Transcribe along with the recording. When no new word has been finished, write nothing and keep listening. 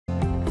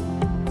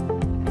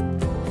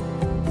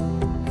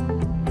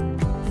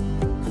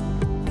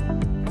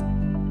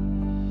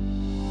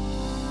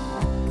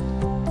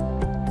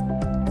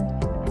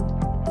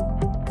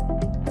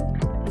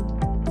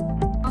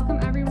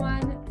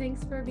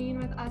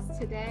us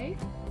today.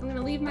 I'm going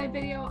to leave my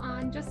video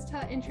on just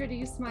to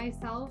introduce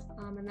myself,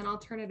 and then I'll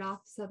turn it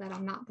off so that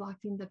I'm not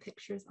blocking the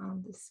pictures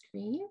on the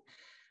screen.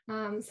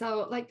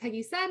 So like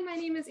Peggy said, my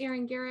name is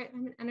Erin Garrett.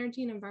 I'm an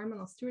energy and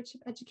environmental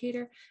stewardship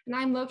educator, and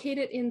I'm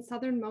located in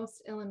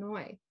southernmost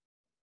Illinois.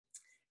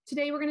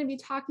 Today, we're going to be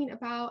talking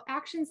about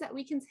actions that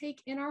we can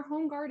take in our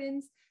home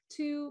gardens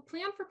to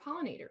plan for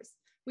pollinators.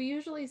 We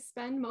usually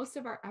spend most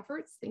of our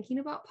efforts thinking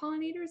about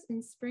pollinators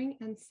in spring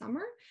and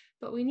summer,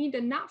 but we need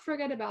to not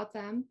forget about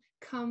them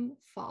come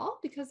fall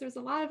because there's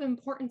a lot of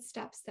important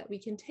steps that we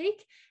can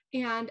take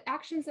and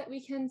actions that we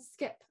can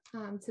skip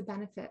to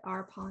benefit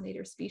our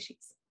pollinator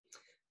species.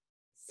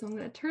 So I'm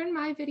going to turn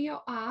my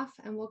video off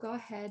and we'll go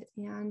ahead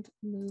and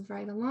move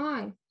right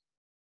along.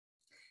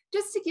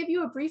 Just to give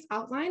you a brief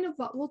outline of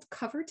what we'll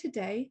cover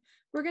today,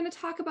 we're going to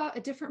talk about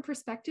a different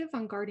perspective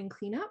on garden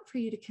cleanup for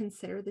you to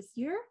consider this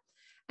year,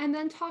 and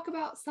then talk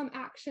about some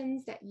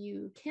actions that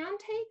you can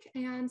take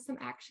and some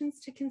actions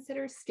to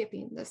consider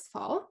skipping this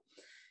fall,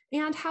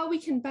 and how we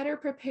can better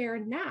prepare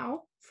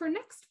now for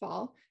next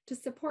fall to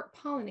support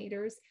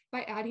pollinators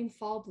by adding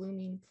fall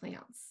blooming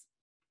plants.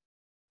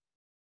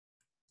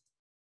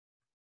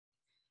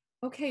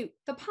 Okay,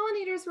 the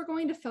pollinators we're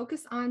going to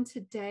focus on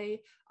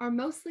today are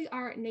mostly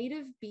our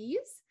native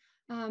bees,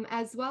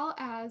 as well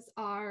as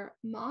our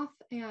moth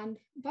and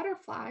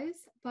butterflies,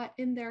 but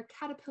in their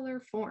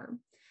caterpillar form.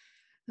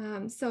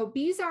 So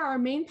bees are our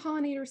main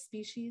pollinator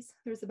species.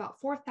 There's about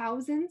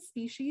 4,000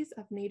 species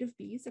of native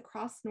bees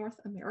across North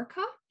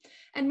America.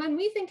 And when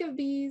we think of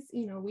bees,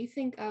 we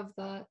think of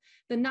the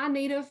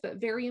non-native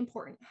but very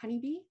important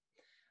honeybee.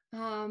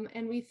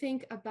 And we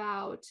think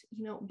about,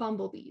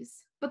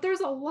 bumblebees, but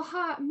there's a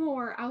lot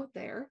more out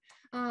there.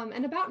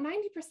 And about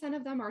 90%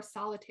 of them are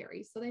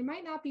solitary. So they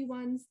might not be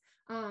ones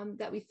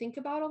that we think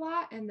about a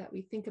lot and that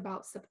we think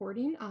about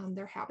supporting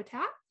their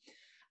habitat.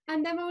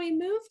 And then when we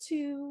move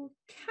to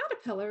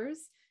caterpillars,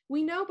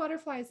 we know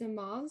butterflies and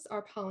moths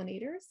are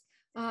pollinators,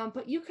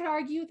 but you could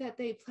argue that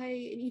they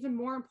play an even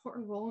more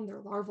important role in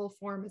their larval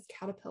form as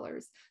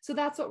caterpillars. So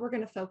that's what we're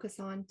going to focus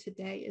on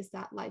today, is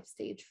that life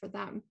stage for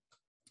them.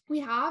 We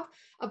have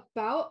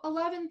about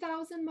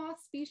 11,000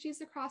 moth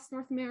species across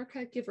North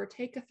America, give or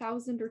take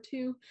 1,000 or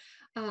two,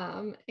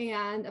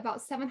 and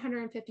about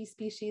 750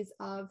 species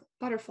of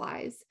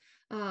butterflies.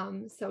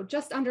 So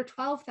just under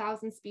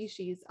 12,000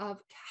 species of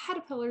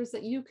caterpillars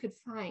that you could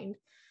find.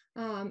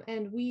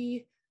 And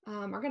we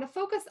are going to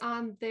focus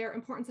on their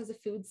importance as a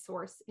food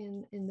source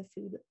in the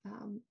food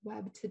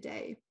web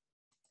today.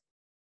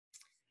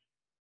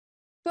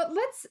 But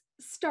let's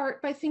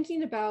start by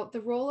thinking about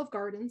the role of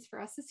gardens for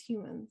us as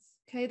humans.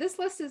 Okay, this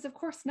list is of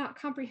course not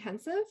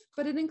comprehensive,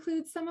 but it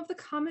includes some of the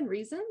common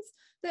reasons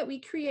that we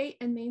create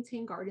and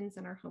maintain gardens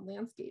in our home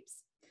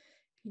landscapes.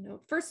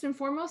 First and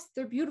foremost,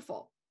 they're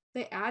beautiful.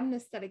 They add an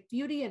aesthetic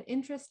beauty and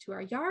interest to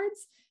our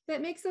yards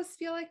that makes us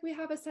feel like we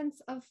have a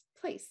sense of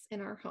place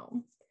in our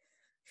home.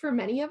 For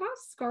many of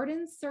us,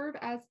 gardens serve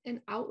as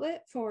an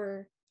outlet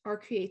for our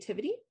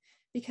creativity,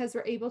 because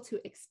we're able to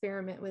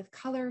experiment with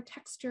color,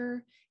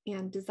 texture,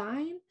 and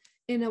design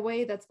in a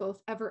way that's both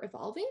ever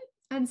evolving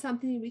and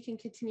something we can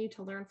continue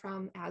to learn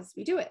from as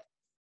we do it.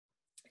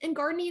 And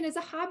gardening is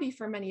a hobby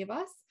for many of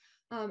us,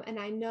 and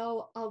I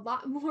know a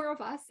lot more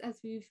of us as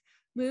we've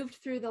moved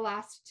through the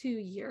last 2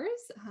 years.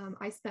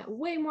 I spent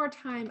way more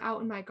time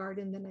out in my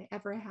garden than I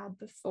ever had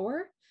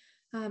before.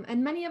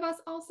 And many of us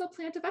also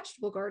plant a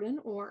vegetable garden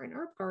or an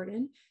herb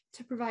garden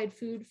to provide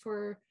food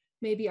for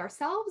maybe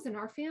ourselves and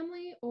our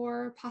family,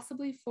 or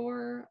possibly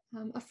for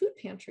a food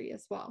pantry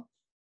as well.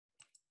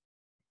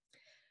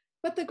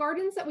 But the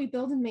gardens that we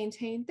build and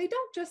maintain, they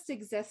don't just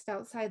exist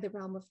outside the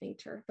realm of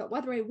nature, but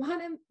whether I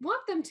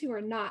want them to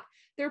or not,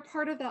 they're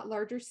part of that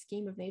larger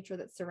scheme of nature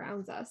that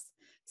surrounds us.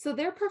 So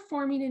they're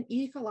performing an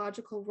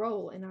ecological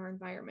role in our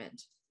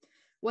environment.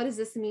 What does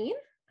this mean?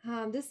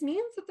 This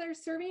means that they're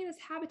serving as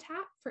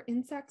habitat for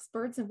insects,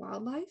 birds, and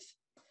wildlife.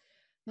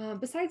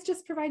 Besides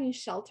just providing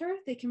shelter,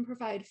 they can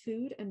provide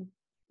food and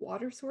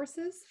water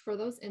sources for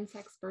those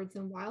insects, birds,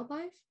 and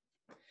wildlife.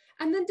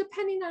 And then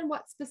depending on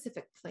what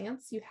specific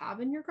plants you have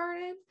in your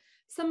garden,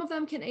 some of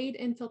them can aid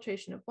in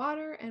filtration of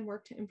water and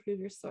work to improve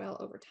your soil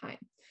over time.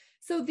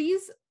 So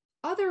these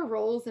other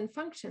roles and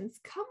functions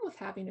come with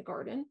having a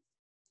garden,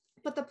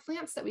 but the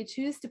plants that we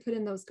choose to put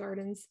in those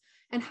gardens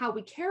and how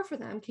we care for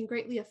them can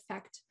greatly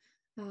affect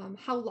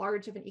how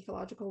large of an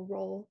ecological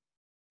role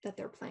that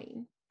they're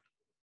playing.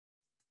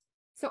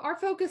 So our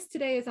focus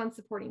today is on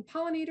supporting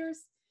pollinators,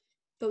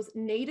 those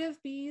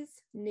native bees,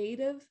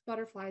 native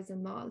butterflies,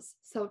 and moths.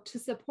 So to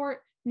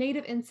support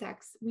native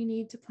insects, we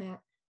need to plant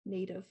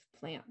native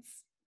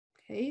plants.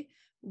 Okay,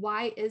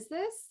 why is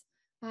this?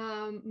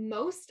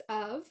 Most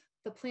of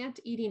the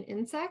plant-eating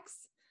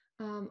insects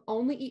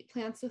only eat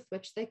plants with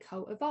which they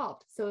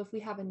co-evolved. So if we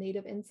have a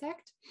native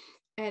insect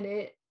and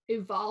it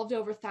evolved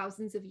over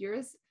thousands of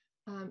years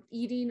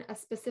eating a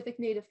specific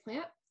native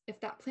plant,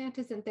 if that plant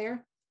isn't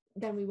there,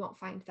 then we won't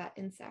find that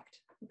insect.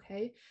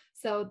 Okay,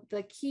 so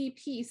the key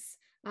piece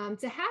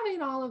to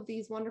having all of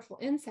these wonderful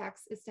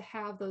insects is to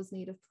have those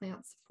native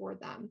plants for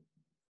them.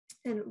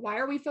 And why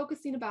are we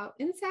focusing about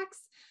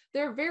insects?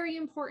 They're very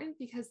important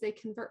because they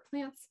convert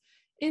plants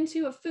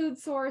into a food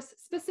source,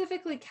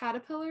 specifically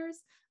caterpillars,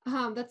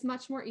 that's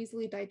much more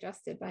easily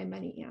digested by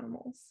many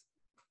animals.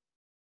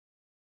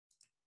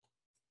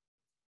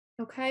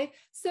 Okay,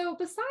 so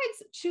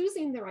besides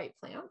choosing the right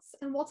plants,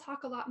 and we'll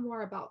talk a lot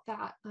more about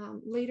that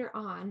later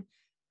on,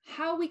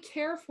 how we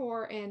care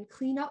for and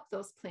clean up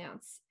those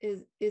plants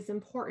is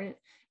important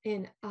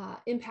in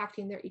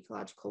impacting their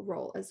ecological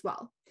role as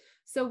well.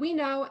 So we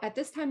know at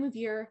this time of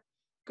year,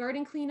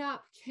 garden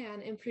cleanup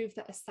can improve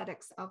the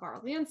aesthetics of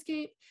our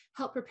landscape,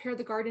 help prepare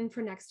the garden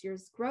for next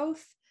year's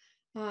growth.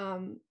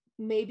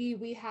 Maybe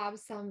we have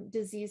some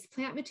diseased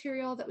plant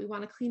material that we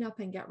want to clean up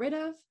and get rid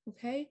of,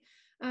 okay?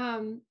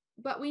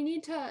 But we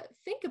need to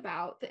think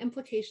about the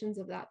implications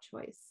of that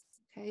choice,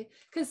 okay?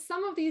 Because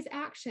some of these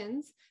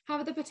actions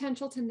have the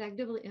potential to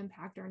negatively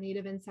impact our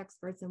native insects,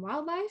 birds, and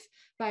wildlife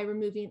by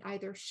removing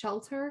either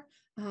shelter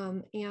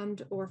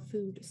and or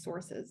food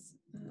sources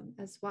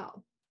as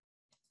well.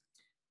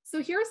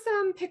 So here's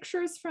some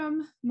pictures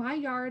from my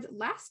yard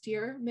last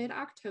year,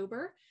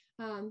 mid-October.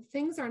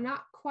 Things are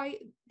not quite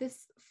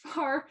this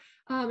far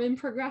in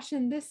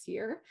progression this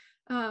year,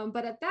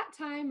 but at that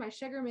time, my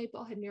sugar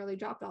maple had nearly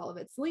dropped all of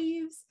its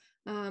leaves.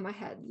 I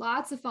had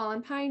lots of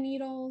fallen pine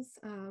needles.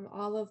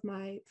 All of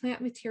my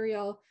plant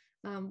material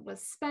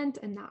was spent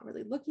and not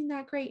really looking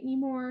that great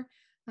anymore.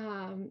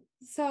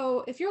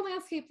 So if your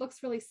landscape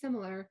looks really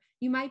similar,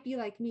 you might be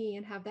like me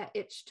and have that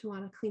itch to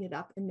want to clean it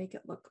up and make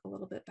it look a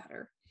little bit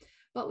better.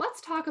 But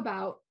let's talk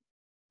about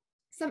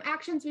some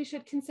actions we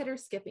should consider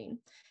skipping.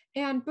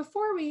 And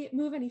before we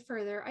move any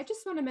further, I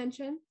just want to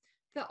mention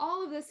that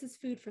all of this is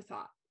food for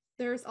thought.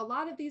 There's a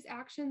lot of these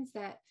actions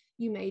that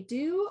you may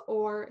do,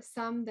 or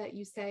some that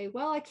you say,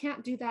 well, I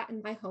can't do that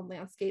in my home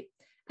landscape.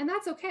 And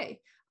that's okay.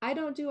 I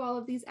don't do all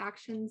of these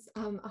actions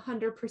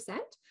 100%.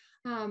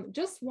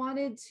 Just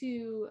wanted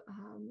to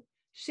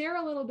share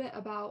a little bit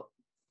about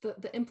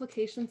the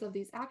implications of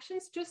these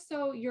actions, just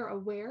so you're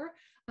aware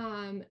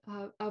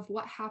of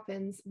what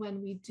happens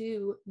when we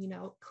do,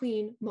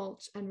 clean,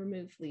 mulch, and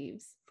remove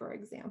leaves, for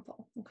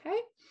example, okay?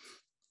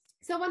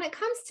 So when it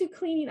comes to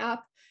cleaning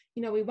up,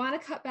 we want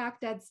to cut back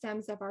dead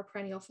stems of our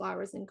perennial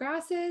flowers and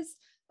grasses.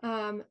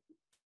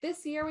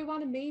 This year, we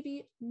want to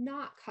maybe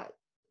not cut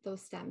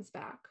those stems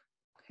back,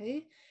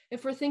 okay?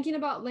 If we're thinking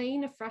about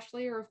laying a fresh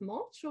layer of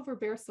mulch over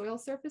bare soil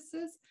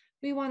surfaces,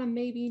 we want to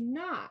maybe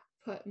not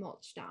put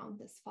mulch down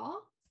this fall.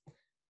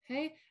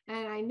 Okay,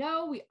 and I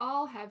know we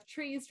all have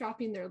trees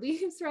dropping their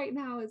leaves right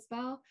now as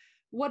well.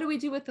 What do we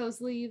do with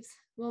those leaves?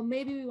 Well,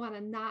 maybe we want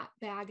to not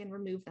bag and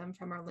remove them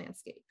from our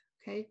landscape.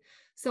 Okay,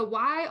 so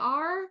why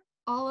are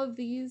all of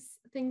these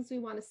things we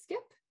want to skip,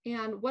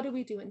 and what do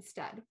we do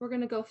instead? We're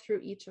going to go through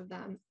each of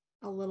them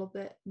a little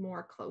bit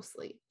more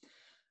closely.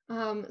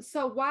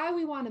 So why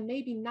we want to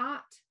maybe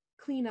not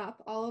clean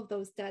up all of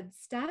those dead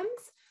stems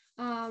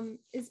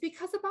is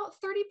because about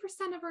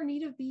 30% of our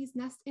native bees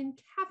nest in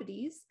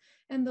cavities,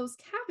 and those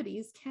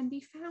cavities can be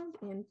found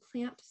in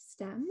plant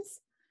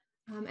stems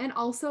and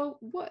also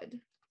wood,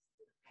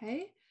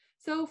 okay?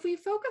 So if we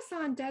focus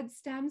on dead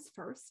stems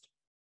first,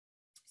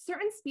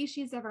 certain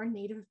species of our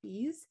native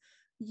bees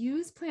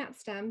use plant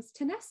stems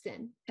to nest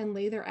in and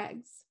lay their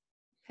eggs,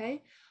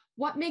 okay?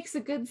 What makes a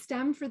good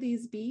stem for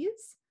these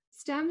bees?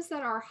 Stems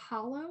that are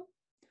hollow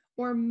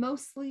or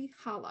mostly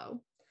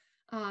hollow.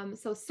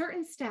 So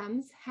certain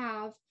stems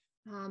have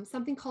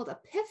something called a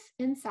pith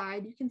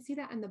inside. You can see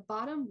that in the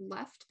bottom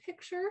left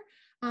picture,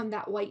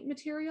 that white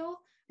material.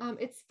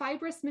 It's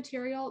fibrous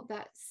material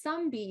that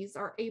some bees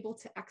are able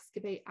to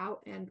excavate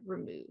out and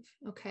remove,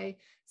 okay?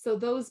 So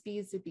those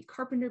bees would be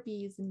carpenter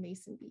bees and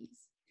mason bees,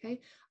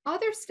 okay?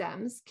 Other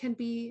stems can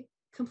be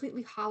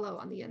completely hollow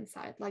on the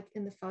inside, like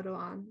in the photo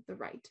on the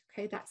right,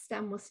 okay? That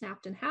stem was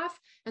snapped in half,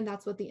 and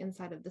that's what the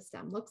inside of the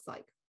stem looks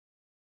like.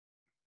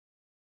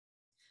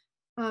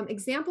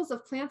 Examples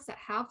of plants that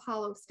have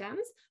hollow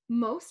stems,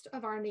 most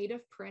of our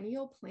native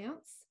perennial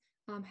plants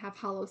have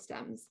hollow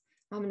stems.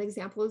 An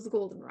example is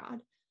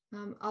goldenrod.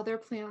 Other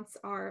plants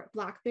are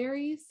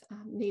blackberries,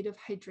 native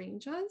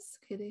hydrangeas.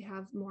 Okay, they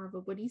have more of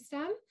a woody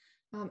stem,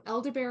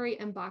 elderberry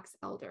and box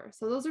elder.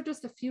 So those are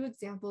just a few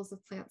examples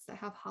of plants that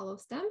have hollow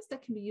stems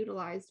that can be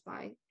utilized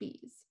by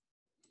bees.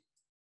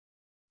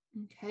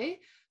 Okay,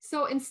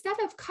 so instead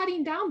of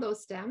cutting down those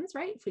stems,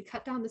 right, if we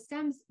cut down the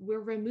stems, we're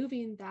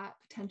removing that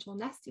potential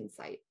nesting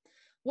site.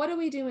 What do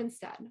we do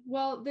instead?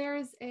 Well,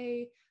 there's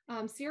a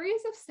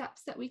series of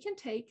steps that we can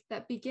take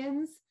that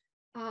begins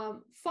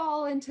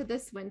fall into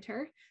this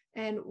winter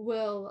and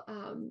will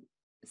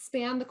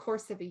span the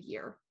course of a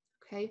year.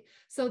 Okay,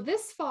 so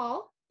this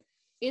fall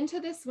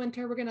into this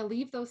winter, we're going to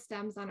leave those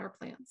stems on our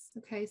plants.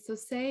 Okay, so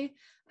say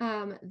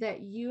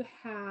that you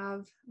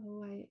have,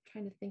 I'm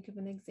trying to think of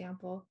an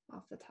example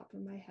off the top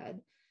of my head.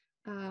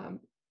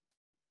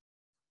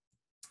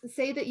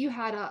 Say that you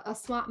had a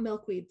swamp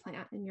milkweed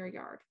plant in your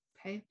yard.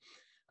 Okay,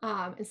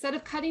 instead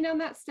of cutting down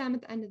that stem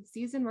at the end of the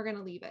season, we're going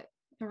to leave it,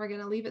 and we're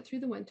going to leave it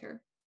through the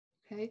winter.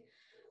 Okay,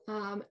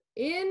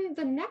 in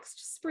the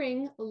next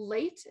spring,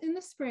 late in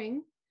the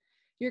spring,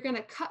 you're going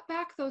to cut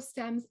back those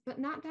stems, but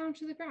not down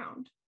to the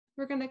ground.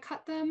 We're going to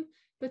cut them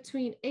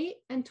between 8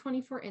 and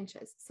 24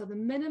 inches. So the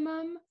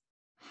minimum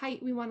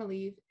height we want to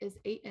leave is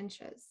 8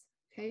 inches.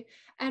 Okay.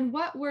 And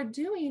what we're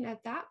doing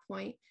at that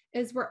point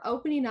is we're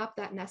opening up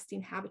that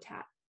nesting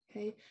habitat.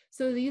 Okay.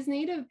 So these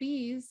native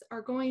bees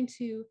are going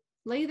to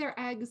lay their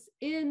eggs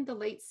in the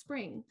late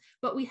spring,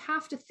 but we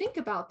have to think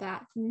about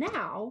that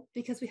now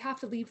because we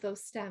have to leave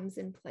those stems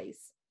in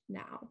place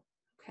now.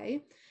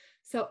 Okay.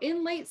 So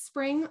in late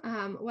spring,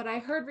 what I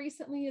heard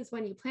recently is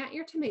when you plant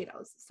your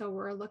tomatoes. So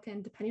we're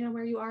looking, depending on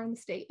where you are in the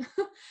state,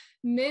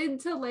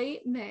 mid to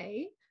late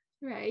May,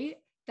 right?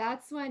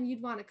 That's when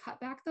you'd want to cut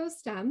back those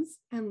stems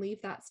and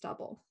leave that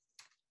stubble.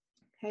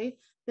 Okay.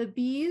 The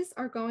bees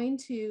are going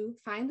to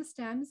find the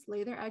stems,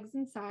 lay their eggs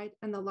inside,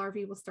 and the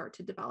larvae will start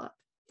to develop.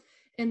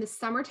 In the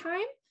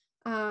summertime,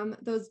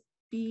 those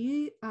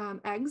bee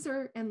eggs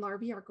and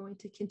larvae are going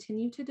to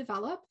continue to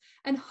develop,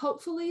 and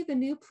hopefully the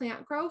new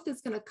plant growth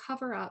is going to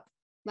cover up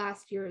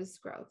last year's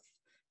growth.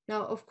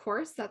 Now, of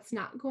course, that's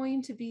not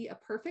going to be a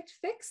perfect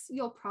fix.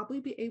 You'll probably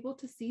be able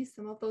to see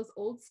some of those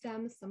old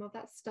stems, some of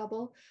that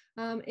stubble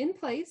in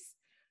place.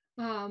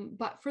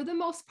 But for the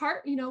most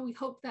part, you know, we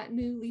hope that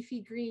new leafy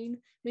green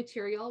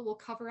material will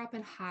cover up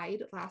and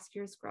hide last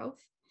year's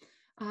growth.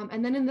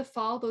 And then in the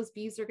fall, those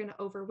bees are going to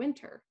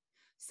overwinter.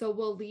 So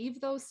we'll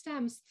leave those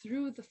stems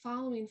through the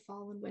following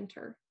fall and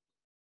winter.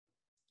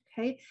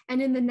 Okay,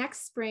 and in the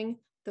next spring,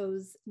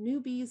 those new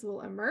bees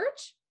will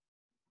emerge.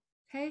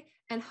 Okay,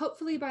 and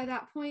hopefully by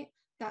that point,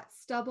 that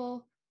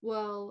stubble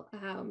will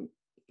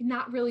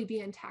not really be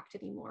intact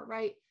anymore,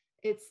 right?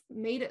 It's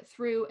made it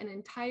through an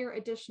entire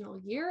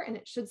additional year and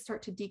it should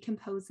start to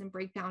decompose and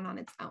break down on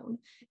its own.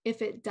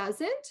 If it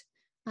doesn't,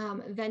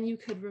 then you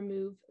could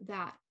remove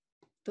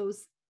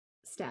those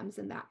stems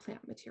and that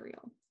plant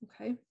material,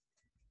 okay?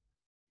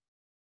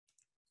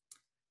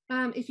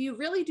 If you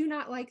really do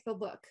not like the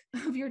look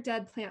of your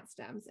dead plant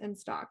stems and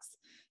stalks,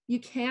 you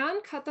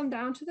can cut them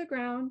down to the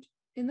ground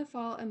in the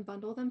fall and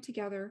bundle them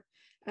together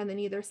and then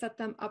either set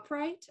them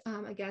upright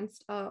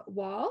against a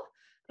wall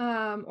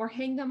or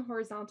hang them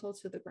horizontal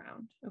to the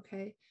ground,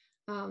 okay?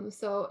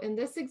 So in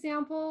this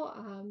example,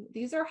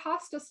 these are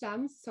hosta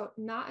stems, so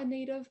not a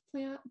native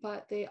plant,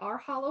 but they are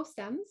hollow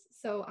stems.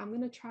 So I'm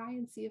gonna try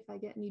and see if I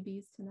get any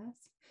bees to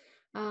nest.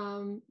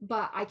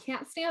 But I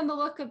can't stand the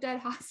look of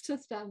dead hosta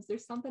stems.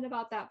 There's something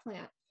about that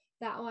plant.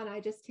 That one I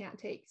just can't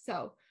take.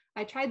 So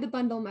I tried the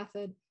bundle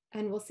method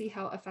and we'll see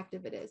how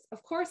effective it is.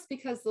 Of course,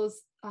 because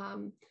those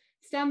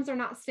stems are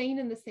not staying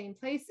in the same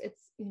place,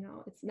 it's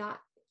not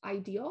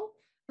ideal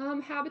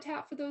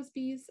habitat for those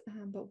bees,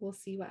 but we'll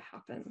see what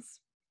happens.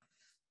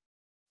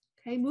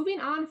 Okay, moving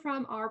on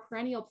from our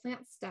perennial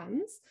plant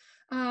stems,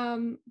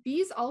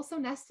 bees also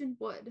nest in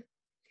wood,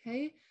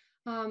 okay?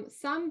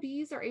 Some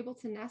bees are able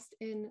to nest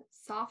in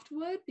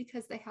softwood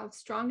because they have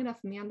strong enough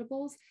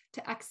mandibles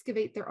to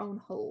excavate their own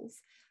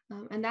holes.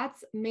 And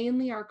that's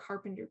mainly our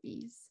carpenter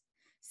bees.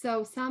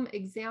 So some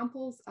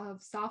examples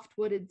of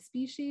soft-wooded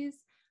species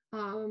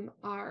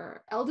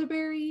are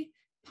elderberry,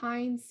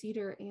 pine,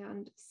 cedar,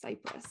 and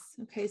cypress.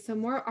 Okay, so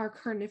more are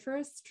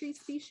carnivorous tree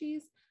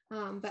species,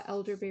 but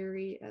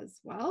elderberry as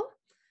well.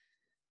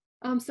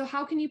 So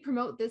how can you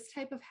promote this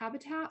type of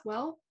habitat?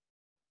 Well,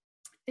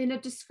 in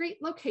a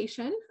discrete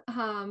location,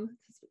 because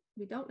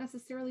we don't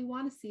necessarily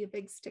want to see a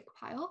big stick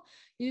pile,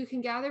 you can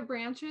gather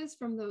branches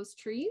from those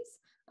trees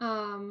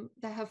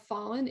that have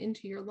fallen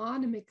into your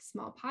lawn and make a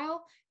small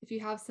pile. If you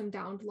have some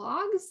downed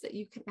logs that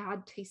you can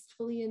add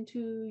tastefully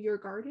into your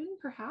garden,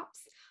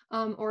 perhaps,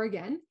 or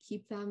again,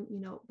 keep them,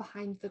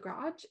 behind the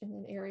garage in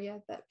an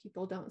area that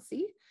people don't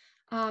see.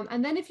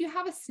 And then if you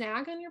have a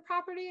snag on your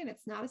property and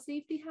it's not a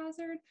safety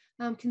hazard,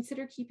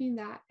 consider keeping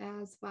that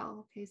as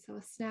well. Okay, so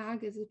a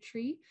snag is a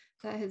tree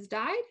that has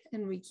died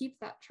and we keep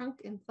that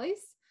trunk in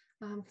place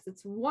because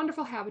it's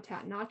wonderful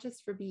habitat, not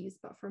just for bees,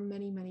 but for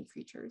many, many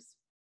creatures.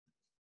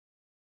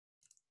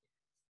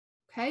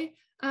 Okay,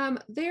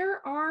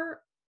 there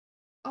are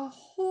a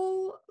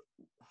whole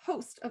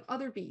host of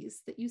other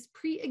bees that use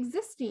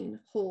pre-existing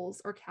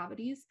holes or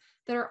cavities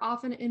that are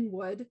often in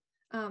wood,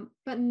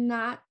 but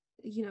not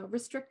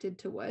restricted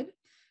to wood.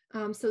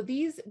 So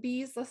these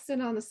bees listed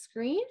on the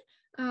screen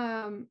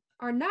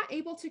are not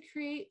able to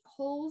create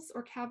holes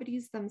or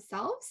cavities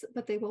themselves,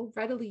 but they will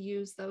readily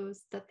use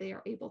those that they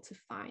are able to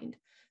find.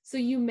 So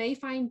you may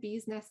find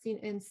bees nesting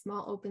in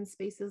small open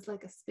spaces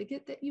like a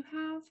spigot that you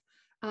have.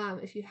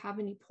 If you have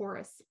any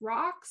porous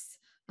rocks,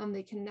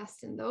 they can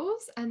nest in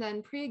those. And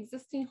then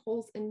pre-existing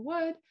holes in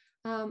wood,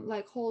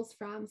 like holes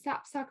from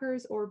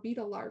sapsuckers or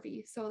beetle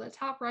larvae. So the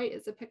top right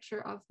is a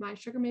picture of my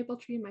sugar maple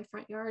tree in my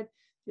front yard.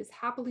 It is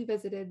happily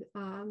visited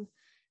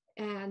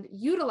and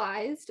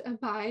utilized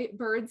by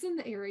birds in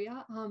the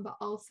area, but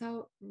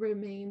also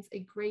remains a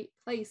great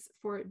place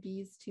for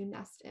bees to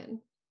nest in.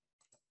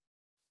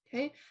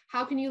 Okay,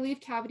 how can you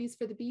leave cavities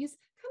for the bees?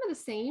 Kind of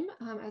the same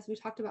as we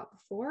talked about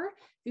before.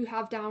 If you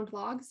have downed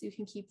logs, you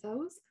can keep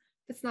those.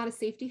 If it's not a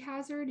safety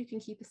hazard, you can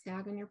keep a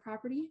snag on your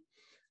property.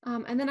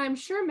 And then I'm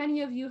sure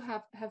many of you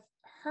have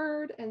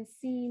heard and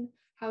seen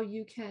how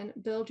you can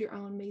build your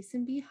own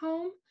mason bee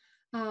home.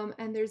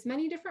 And there's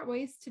many different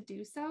ways to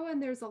do so.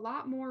 And there's a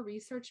lot more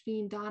research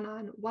being done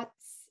on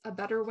what's a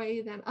better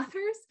way than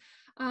others.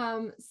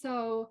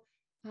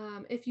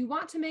 If you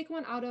want to make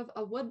one out of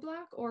a wood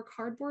block or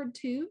cardboard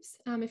tubes,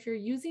 if you're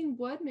using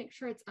wood, make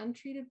sure it's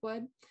untreated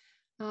wood.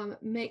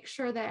 Make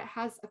sure that it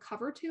has a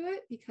cover to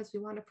it because we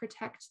want to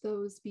protect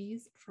those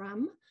bees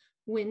from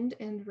wind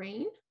and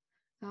rain.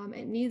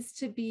 It needs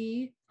to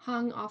be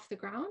hung off the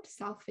ground,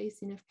 south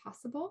facing if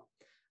possible.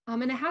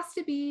 And it has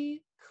to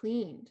be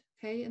cleaned,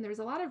 okay? And there's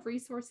a lot of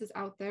resources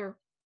out there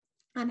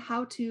on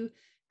how to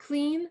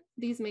clean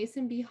these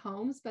mason bee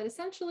homes, but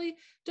essentially,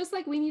 just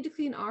like we need to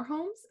clean our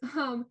homes,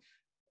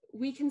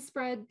 we can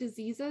spread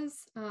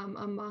diseases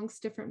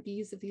amongst different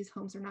bees if these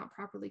homes are not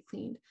properly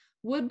cleaned.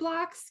 Wood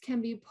blocks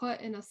can be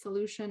put in a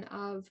solution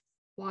of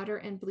water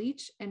and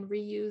bleach and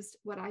reused.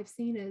 What I've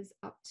seen is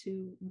up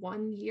to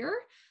 1 year,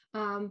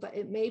 but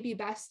it may be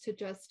best to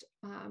just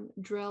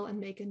drill and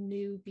make a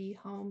new bee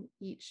home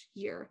each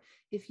year.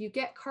 If you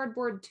get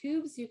cardboard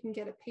tubes, you can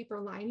get a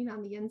paper lining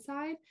on the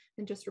inside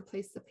and just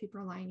replace the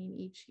paper lining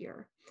each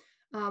year.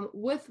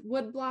 With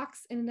wood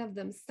blocks in and of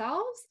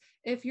themselves,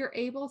 if you're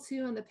able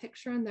to, in the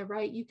picture on the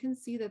right, you can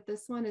see that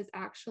this one is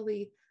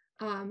actually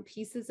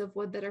pieces of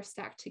wood that are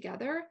stacked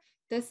together.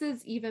 This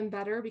is even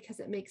better because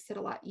it makes it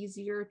a lot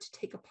easier to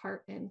take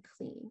apart and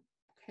clean,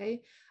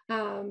 okay?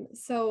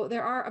 So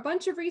there are a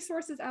bunch of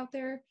resources out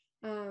there.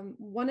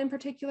 One in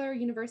particular,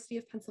 University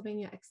of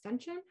Pennsylvania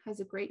Extension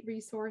has a great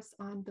resource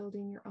on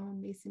building your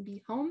own mason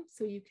bee home.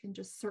 So you can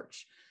just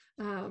search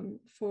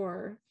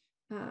for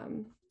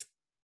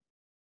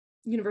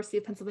University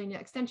of Pennsylvania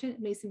Extension,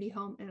 mason bee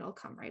home, and it'll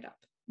come right up,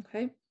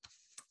 okay?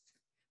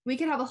 We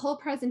could have a whole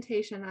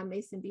presentation on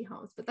mason bee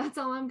homes, but that's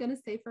all I'm gonna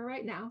say for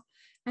right now,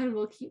 and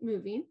we'll keep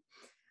moving.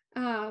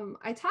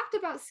 I talked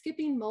about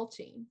skipping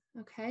mulching,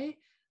 okay?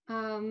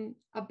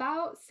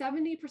 About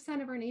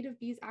 70% of our native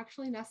bees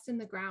actually nest in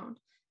the ground.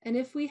 And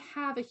if we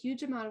have a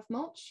huge amount of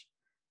mulch,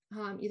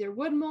 either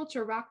wood mulch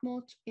or rock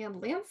mulch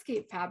and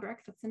landscape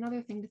fabric, that's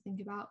another thing to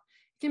think about,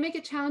 it can make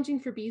it challenging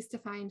for bees to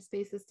find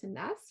spaces to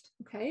nest,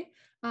 okay?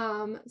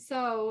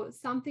 So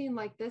something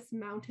like this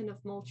mountain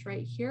of mulch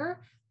right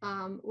here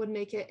would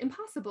make it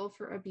impossible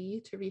for a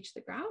bee to reach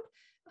the ground.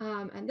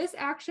 And this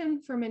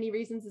action, for many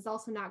reasons, is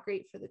also not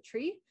great for the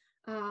tree.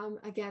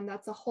 Again,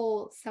 that's a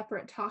whole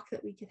separate talk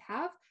that we could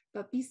have,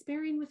 but be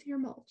sparing with your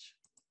mulch,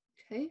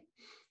 okay?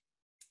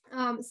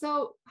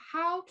 So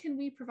how can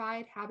we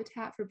provide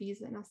habitat for bees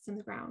that nest in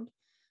the ground?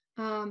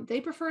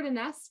 They prefer to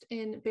nest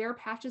in bare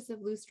patches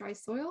of loose, dry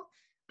soil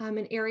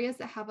in areas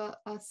that have a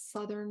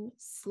southern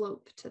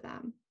slope to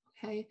them,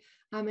 okay?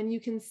 And you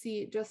can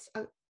see just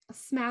a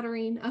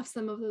smattering of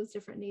some of those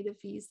different native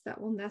bees that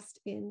will nest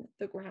in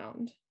the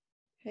ground,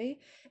 okay?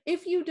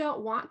 If you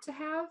don't want to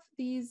have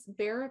these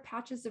bare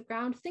patches of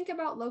ground, think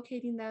about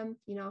locating them,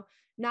 you know,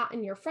 not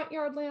in your front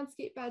yard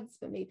landscape beds,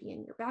 but maybe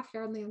in your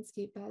backyard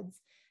landscape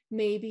beds,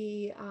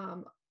 maybe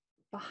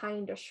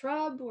behind a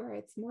shrub where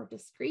it's more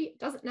discreet. It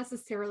doesn't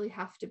necessarily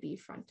have to be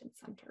front and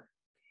center,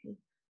 okay?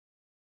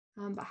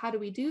 But how do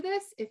we do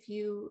this? If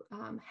you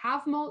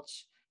have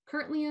mulch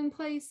currently in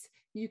place,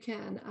 you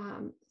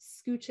can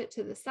scooch it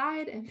to the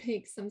side and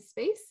make some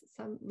space,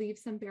 leave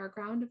some bare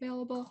ground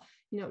available.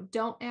 You know,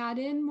 don't add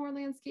in more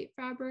landscape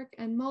fabric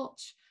and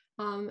mulch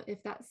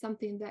if that's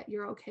something that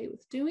you're okay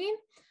with doing.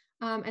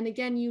 And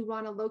again, you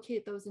want to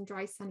locate those in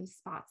dry, sunny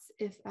spots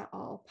if at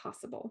all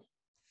possible.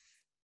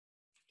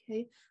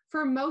 Okay,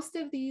 for most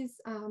of these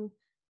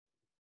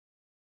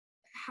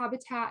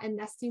habitat and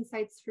nesting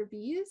sites for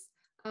bees,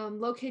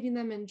 locating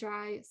them in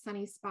dry,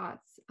 sunny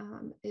spots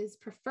is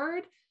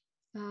preferred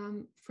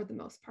for the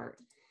most part.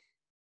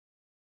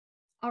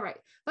 All right,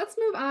 let's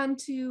move on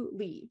to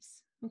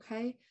leaves,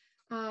 okay?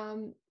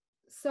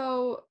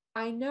 So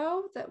I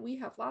know that we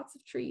have lots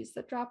of trees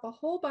that drop a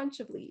whole bunch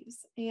of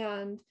leaves,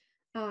 and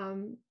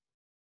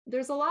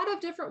there's a lot of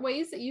different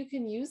ways that you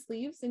can use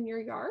leaves in your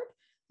yard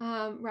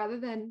rather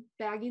than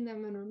bagging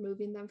them and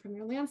removing them from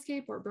your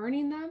landscape or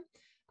burning them.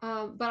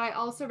 But I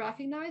also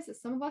recognize that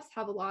some of us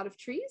have a lot of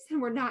trees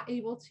and we're not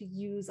able to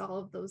use all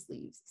of those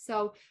leaves.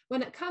 So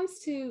when it comes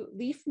to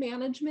leaf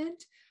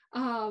management,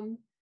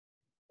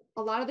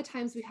 a lot of the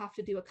times we have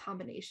to do a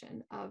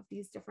combination of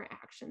these different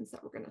actions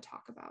that we're going to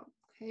talk about,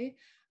 okay?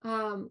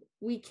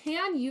 We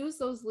can use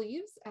those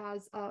leaves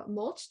as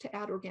mulch to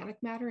add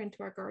organic matter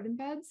into our garden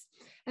beds.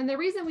 And the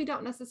reason we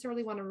don't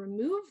necessarily want to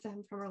remove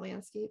them from our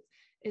landscape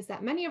is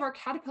that many of our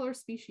caterpillar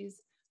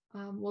species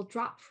will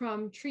drop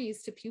from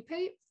trees to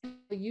pupate and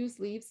use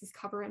leaves as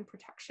cover and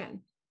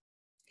protection.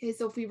 Okay,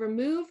 so if we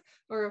remove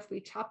or if we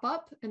chop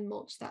up and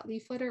mulch that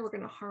leaf litter, we're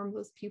going to harm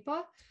those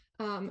pupa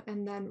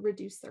and then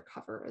reduce their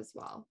cover as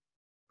well.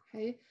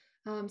 Okay,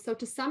 so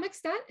to some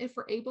extent, if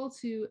we're able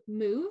to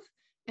move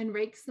and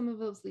rake some of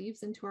those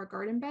leaves into our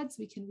garden beds,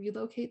 we can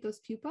relocate those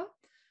pupa.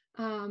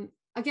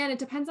 Again, it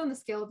depends on the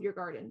scale of your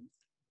garden.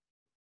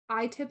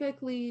 I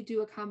typically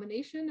do a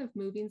combination of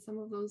moving some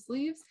of those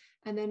leaves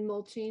and then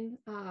mulching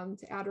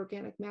to add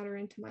organic matter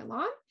into my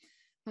lawn.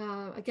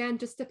 Again,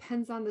 just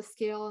depends on the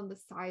scale and the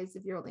size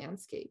of your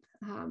landscape.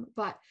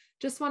 But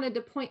just wanted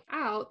to point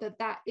out that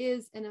that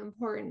is an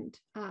important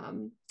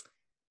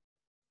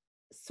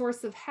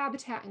source of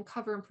habitat and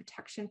cover and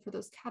protection for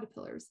those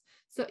caterpillars.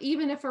 So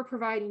even if we're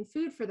providing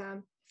food for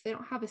them, if they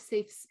don't have a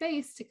safe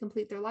space to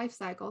complete their life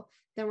cycle,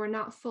 then we're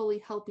not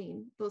fully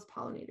helping those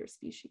pollinator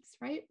species,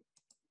 right?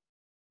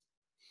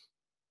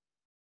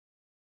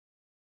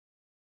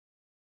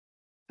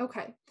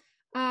 Okay,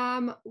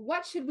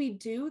 what should we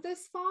do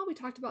this fall? We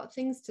talked about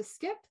things to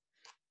skip.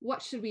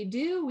 What should we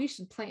do? We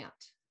should plant,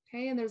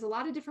 okay? And there's a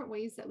lot of different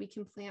ways that we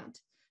can plant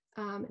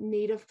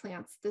native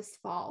plants this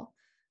fall.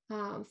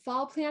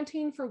 Fall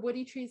planting for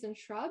woody trees and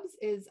shrubs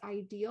is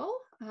ideal.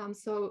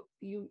 So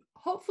you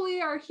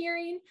hopefully are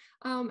hearing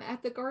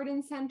at the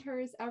garden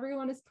centers,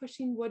 everyone is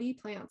pushing woody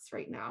plants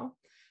right now.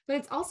 But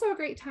it's also a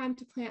great time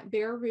to plant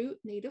bare root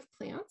native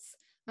plants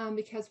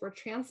because we're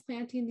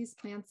transplanting these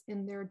plants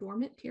in their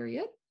dormant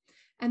period.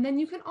 And then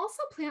you can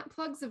also plant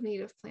plugs of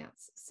native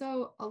plants.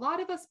 So a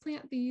lot of us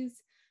plant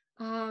these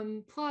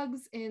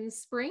plugs in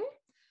spring.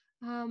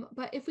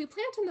 But if we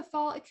plant in the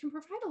fall, it can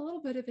provide a little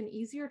bit of an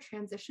easier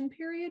transition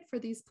period for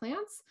these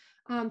plants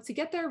to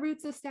get their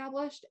roots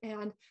established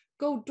and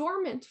go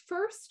dormant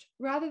first,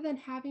 rather than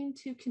having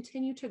to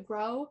continue to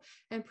grow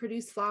and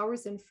produce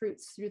flowers and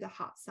fruits through the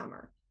hot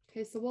summer.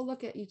 Okay, so we'll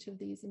look at each of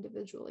these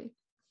individually.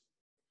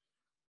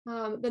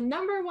 The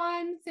number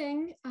one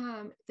thing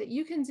that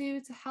you can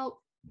do to help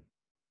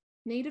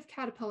native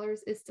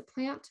caterpillars is to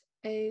plant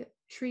a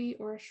tree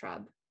or a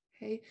shrub.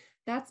 Okay,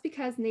 that's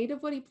because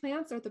native woody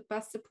plants are the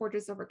best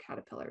supporters of our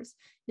caterpillars.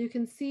 You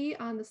can see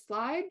on the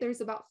slide,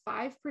 there's about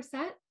 5%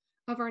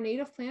 of our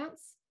native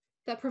plants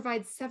that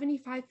provide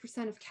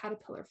 75% of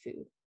caterpillar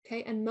food.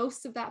 Okay, and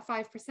most of that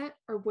 5%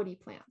 are woody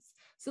plants.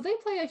 So they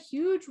play a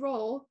huge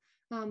role.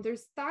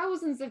 There's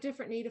thousands of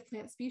different native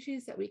plant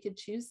species that we could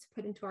choose to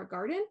put into our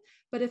garden.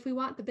 But if we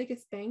want the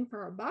biggest bang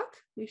for our buck,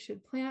 we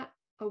should plant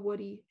a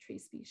woody tree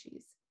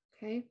species.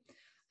 Okay.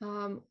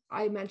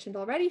 I mentioned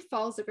already,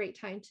 fall is a great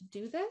time to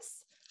do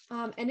this.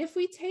 And if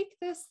we take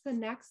this the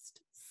next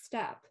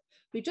step,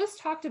 we just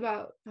talked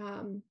about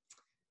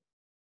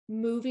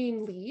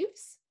moving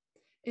leaves.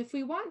 If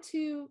we want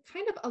to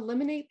kind of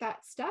eliminate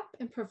that step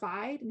and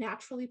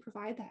naturally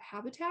provide that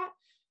habitat,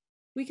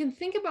 we can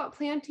think about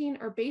planting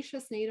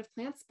herbaceous native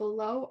plants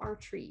below our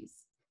trees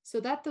so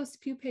that those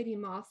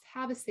pupating moths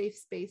have a safe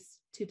space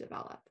to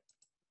develop.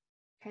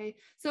 Okay,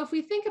 so if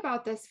we think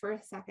about this for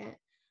a second,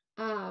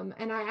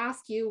 and I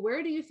ask you,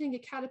 where do you think a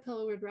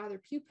caterpillar would rather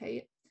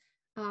pupate?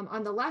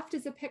 On the left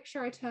is a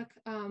picture I took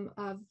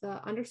of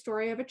the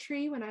understory of a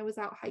tree when I was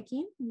out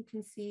hiking. You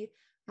can see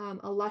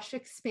a lush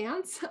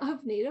expanse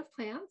of native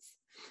plants.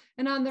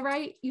 And on the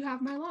right, you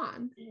have my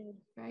lawn,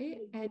 right?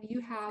 And you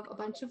have a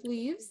bunch of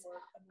leaves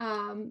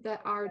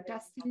that are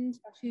destined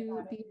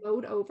to be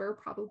mowed over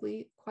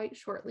probably quite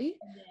shortly.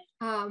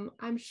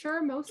 I'm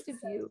sure most of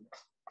you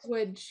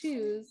would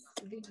choose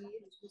the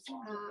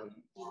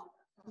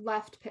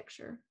left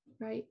picture,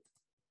 right?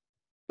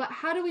 But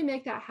how do we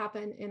make that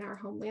happen in our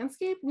home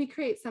landscape? We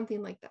create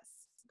something like this,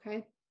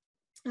 okay?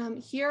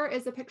 Here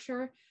is a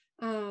picture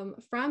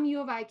from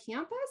U of I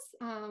campus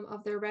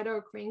of their red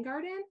oak rain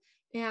garden.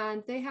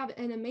 And they have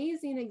an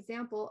amazing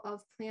example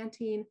of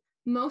planting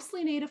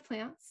mostly native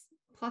plants,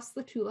 plus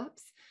the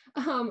tulips,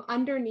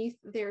 underneath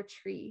their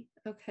tree,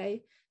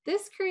 okay?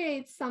 This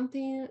creates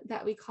something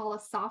that we call a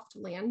soft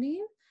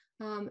landing,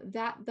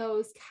 that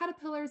those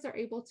caterpillars are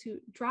able to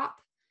drop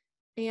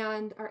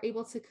and are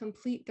able to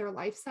complete their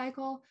life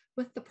cycle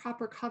with the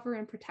proper cover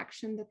and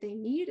protection that they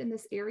need in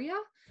this area,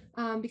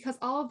 because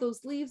all of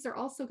those leaves are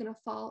also going to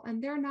fall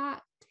and they're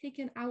not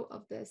taken out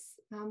of this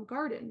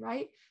garden,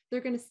 right?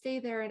 They're going to stay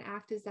there and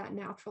act as that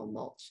natural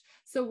mulch.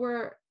 So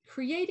we're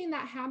creating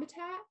that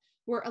habitat.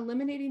 We're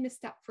eliminating a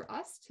step for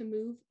us to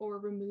move or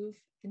remove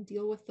and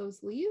deal with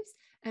those leaves,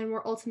 and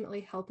we're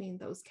ultimately helping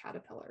those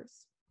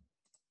caterpillars.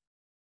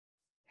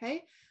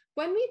 Okay,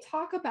 when we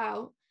talk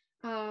about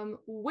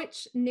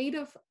which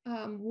native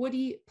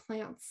woody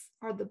plants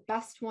are the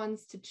best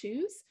ones to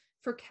choose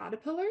for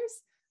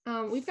caterpillars,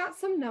 we've got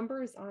some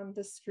numbers on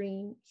the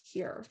screen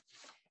here.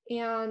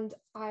 And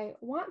I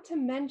want to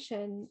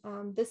mention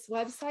this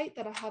website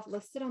that I have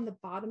listed on the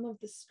bottom of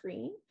the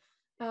screen.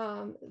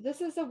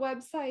 This is a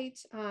website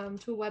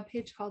to a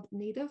webpage called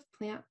Native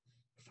Plant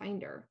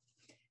Finder.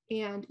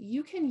 And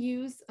you can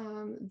use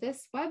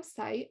this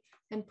website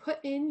and put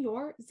in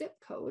your zip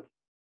code,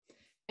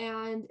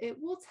 and it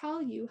will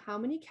tell you how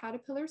many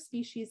caterpillar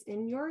species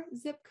in your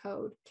zip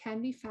code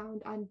can be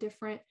found on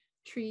different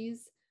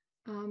trees,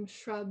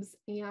 shrubs,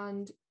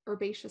 and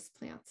herbaceous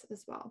plants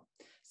as well.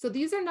 So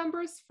these are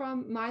numbers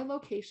from my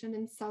location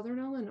in Southern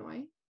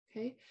Illinois,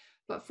 okay?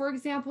 But for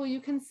example, you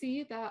can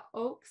see that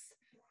oaks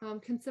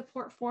can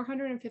support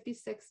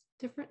 456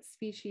 different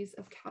species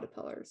of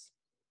caterpillars.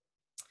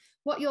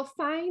 What you'll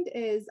find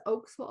is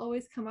oaks will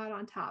always come out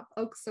on top.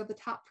 Oaks are the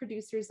top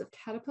producers of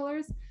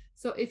caterpillars.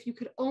 So if you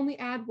could only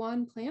add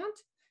one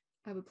plant,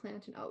 I would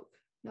plant an oak.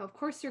 Now, of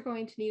course, you're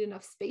going to need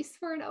enough space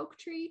for an oak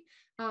tree,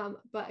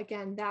 but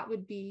again, that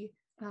would be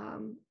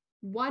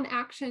one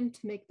action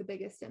to make the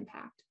biggest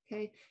impact,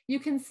 okay? You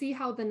can see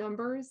how the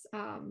numbers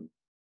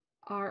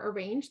are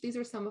arranged. These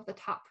are some of the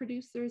top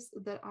producers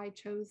that I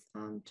chose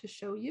to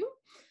show you.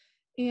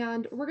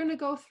 And we're gonna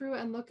go through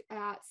and look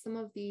at some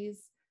of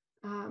these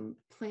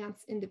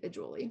plants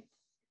individually,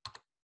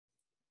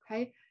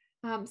 okay?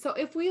 So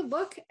if we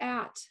look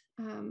at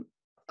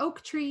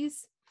oak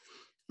trees,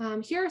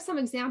 here are some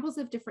examples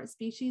of different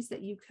species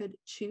that you could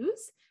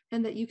choose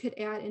and that you could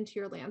add into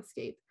your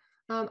landscape.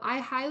 I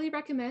highly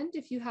recommend,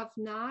 if you have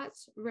not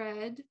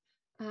read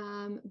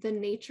The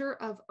Nature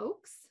of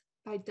Oaks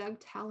by Doug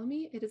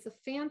Tallamy, it is a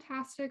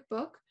fantastic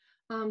book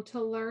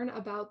to learn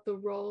about the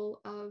role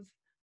of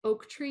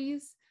oak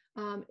trees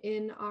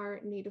in our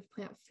native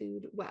plant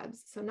food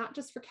webs. So not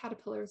just for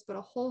caterpillars, but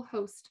a whole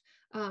host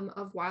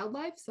of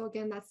wildlife. So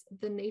again, that's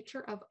The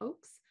Nature of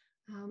Oaks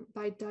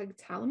by Doug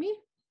Tallamy.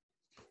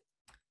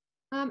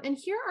 And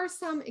here are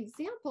some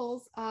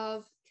examples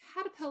of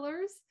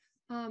caterpillars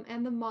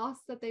and the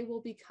moths that they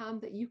will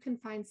become that you can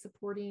find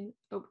supporting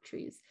oak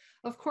trees.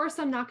 Of course,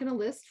 I'm not going to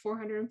list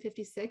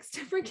 456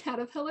 different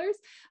caterpillars,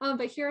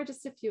 but here are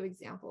just a few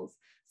examples.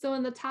 So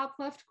in the top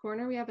left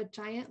corner, we have a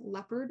giant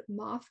leopard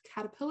moth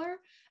caterpillar,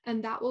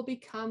 and that will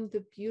become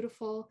the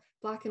beautiful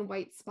black and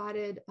white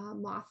spotted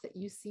moth that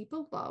you see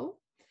below.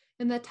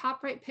 In the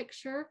top right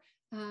picture,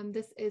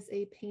 this is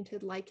a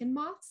painted lichen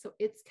moth, so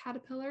its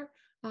caterpillar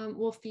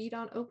will feed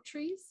on oak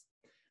trees.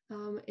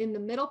 In the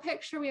middle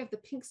picture, we have the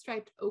pink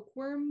striped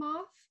oakworm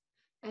moth,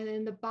 and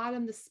in the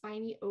bottom, the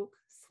spiny oak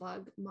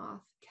slug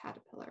moth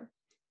caterpillar.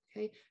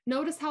 Okay,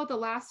 notice how the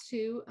last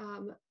two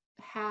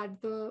had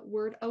the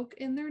word oak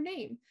in their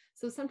name.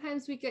 So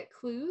sometimes we get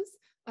clues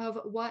of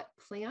what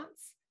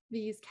plants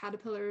these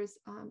caterpillars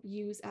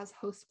use as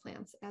host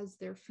plants as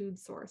their food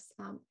source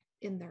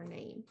in their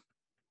name.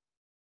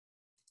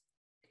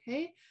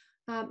 Okay,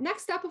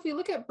 next up, if we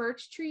look at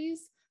birch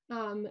trees,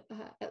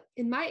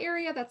 in my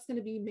area, that's going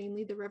to be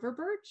mainly the river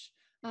birch.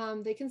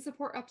 They can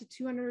support up to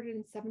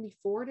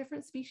 274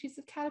 different species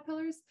of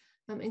caterpillars,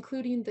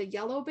 including the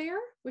yellow bear,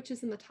 which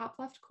is in the top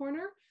left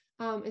corner.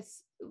 It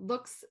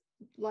looks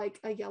like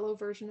a yellow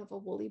version of a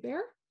woolly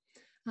bear.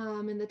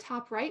 In the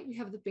top right, we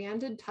have the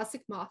banded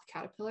tussock moth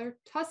caterpillar.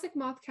 Tussock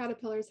moth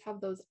caterpillars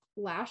have those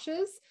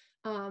lashes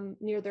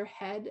near their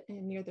head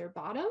and near their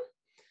bottom.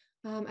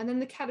 And then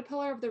the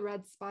caterpillar of the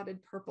red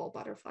spotted purple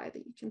butterfly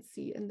that you can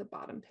see in the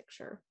bottom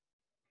picture.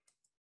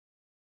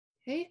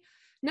 Okay,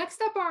 next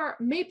up are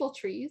maple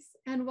trees.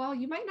 And while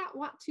you might not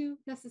want to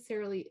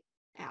necessarily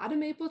add a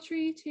maple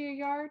tree to your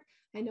yard,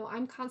 I know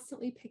I'm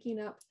constantly picking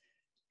up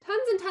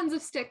tons and tons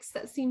of sticks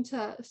that seem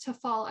to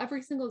fall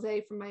every single day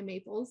from my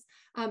maples.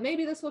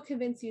 Maybe this will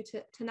convince you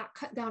to not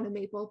cut down a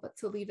maple, but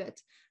to leave it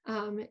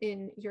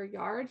in your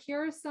yard.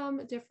 Here are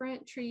some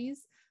different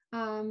trees,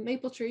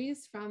 maple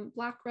trees from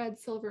black, red,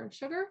 silver, and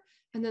sugar.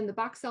 And then the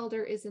box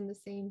elder is in the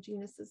same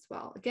genus as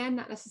well. Again,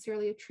 not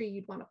necessarily a tree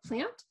you'd want to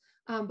plant,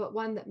 but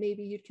one that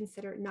maybe you'd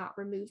consider not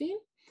removing.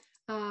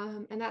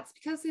 And that's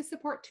because they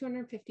support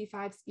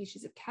 255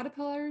 species of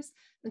caterpillars,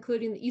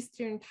 including the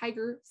eastern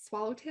tiger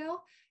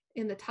swallowtail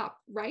in the top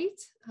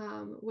right,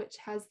 which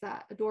has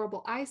that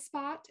adorable eye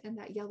spot and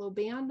that yellow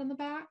band on the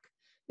back.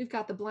 We've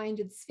got the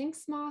blinded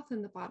sphinx moth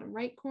in the bottom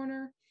right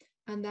corner.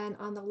 And then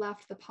on the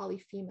left, the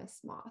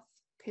polyphemus moth,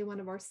 okay, one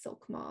of our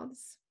silk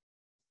moths.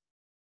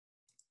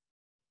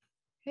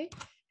 Okay,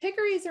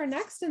 hickories are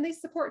next, and they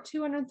support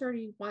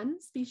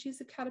 231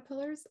 species of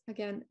caterpillars,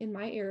 again, in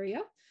my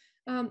area.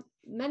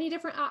 Many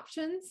different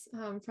options,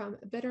 from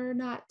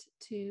bitternut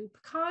to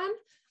pecan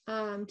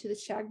to the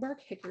shagbark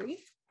hickory.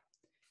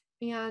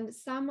 And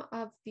some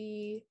of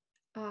the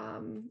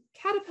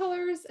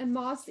caterpillars and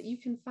moths that you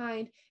can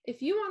find,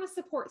 if you want to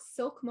support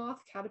silk moth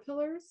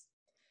caterpillars,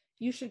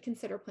 you should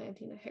consider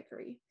planting a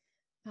hickory.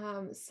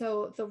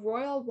 So the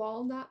royal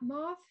walnut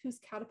moth, whose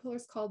caterpillar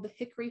is called the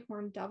hickory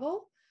horned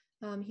devil,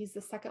 he's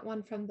the second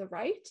one from the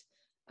right,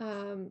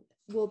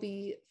 will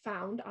be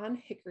found on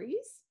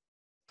hickories.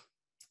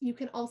 You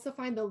can also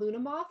find the Luna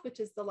moth, which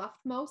is the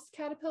leftmost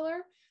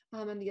caterpillar,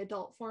 and the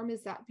adult form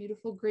is that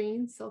beautiful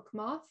green silk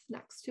moth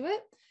next to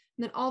it.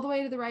 And then all the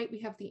way to the right,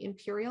 we have the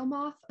imperial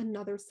moth,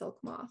 another silk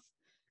moth.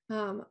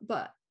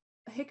 But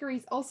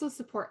hickories also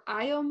support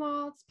Io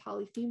moths,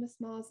 polyphemus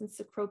moths, and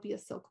Cecropia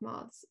silk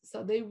moths.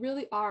 So they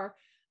really are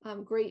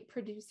great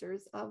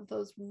producers of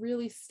those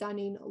really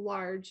stunning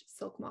large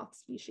silk moth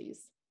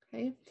species.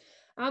 Okay.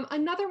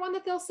 Another one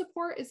that they'll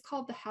support is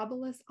called the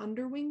habilis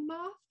underwing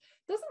moth.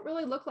 Doesn't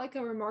really look like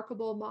a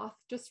remarkable moth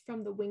just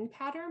from the wing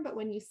pattern, but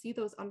when you see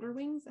those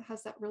underwings, it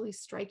has that really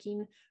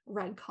striking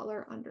red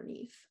color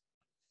underneath.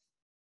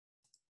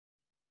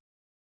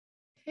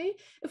 Okay,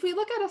 if we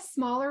look at a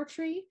smaller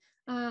tree,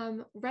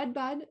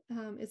 redbud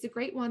is a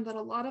great one that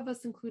a lot of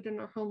us include in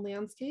our home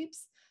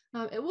landscapes.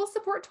 It will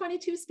support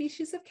 22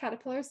 species of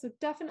caterpillars, so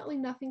definitely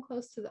nothing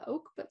close to the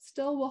oak, but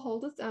still will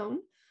hold its own.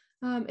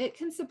 It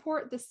can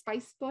support the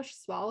spicebush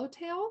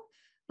swallowtail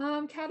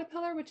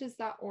caterpillar, which is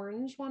that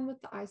orange one with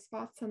the eye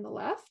spots on the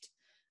left,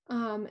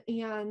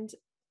 and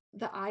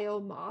the Io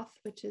moth,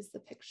 which is the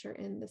picture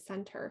in the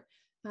center.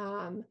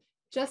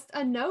 Just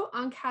a note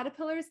on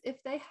caterpillars,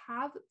 if they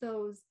have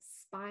those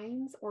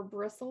spines or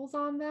bristles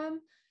on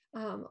them,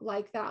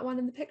 like that one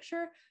in the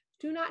picture,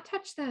 do not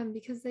touch them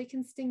because they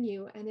can sting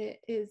you and it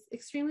is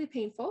extremely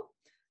painful.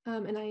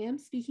 And I am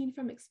speaking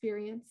from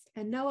experience,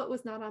 and no, it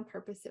was not on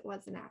purpose, it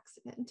was an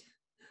accident.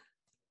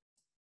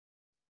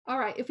 All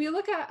right, if we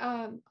look at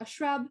a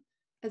shrub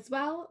as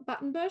well,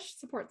 buttonbush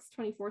supports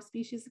 24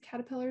 species of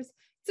caterpillars.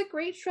 It's a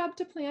great shrub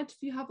to plant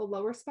if you have a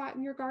lower spot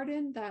in your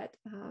garden that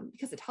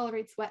because it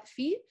tolerates wet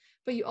feet,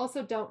 but you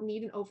also don't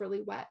need an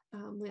overly wet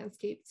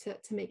landscape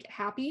to make it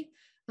happy.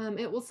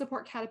 It will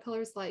support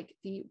caterpillars like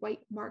the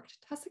white marked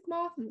tussock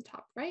moth in the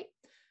top right,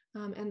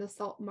 and the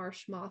salt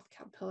marsh moth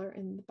caterpillar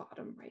in the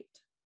bottom right.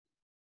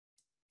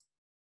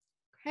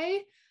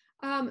 Okay,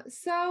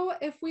 so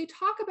if we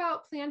talk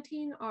about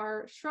planting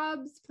our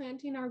shrubs,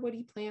 planting our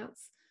woody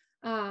plants,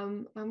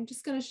 I'm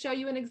just going to show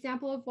you an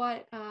example of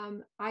what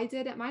I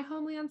did at my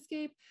home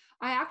landscape.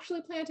 I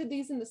actually planted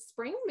these in the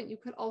spring, but you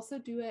could also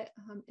do it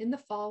in the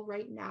fall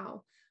right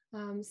now.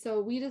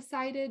 So we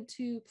decided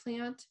to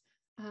plant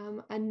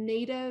a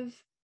native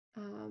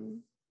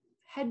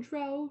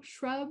hedgerow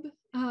shrub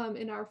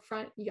in our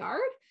front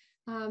yard.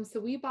 So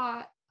we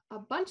bought a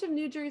bunch of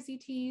New Jersey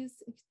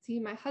teas. You can see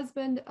my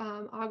husband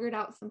augured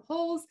out some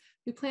holes.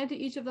 We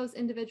planted each of those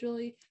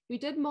individually. We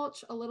did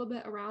mulch a little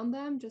bit around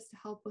them just to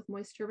help with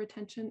moisture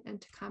retention and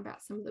to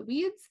combat some of the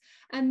weeds.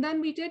 And then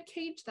we did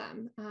cage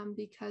them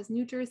because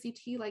New Jersey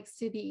tea likes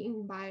to be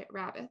eaten by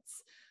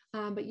rabbits.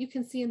 But you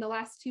can see in the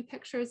last two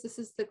pictures, this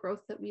is the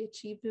growth that we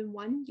achieved in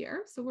 1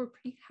 year. So we're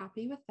pretty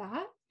happy with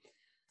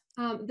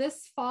that.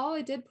 This fall,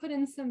 I did put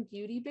in some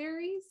beauty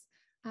berries.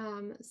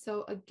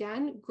 So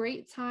again,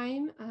 great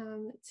time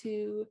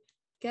to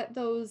get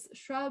those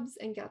shrubs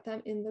and get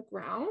them in the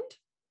ground.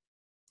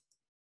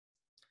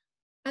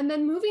 And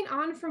then moving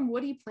on from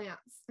woody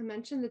plants, I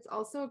mentioned it's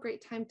also a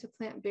great time to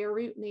plant bare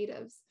root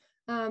natives.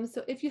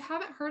 So if you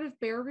haven't heard of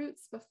bare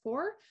roots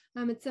before,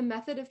 it's a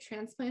method of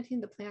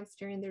transplanting the plants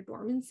during their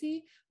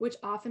dormancy, which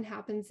often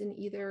happens in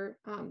either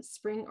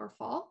spring or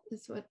fall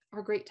is what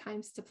are great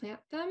times to plant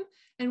them.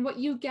 And what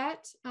you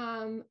get,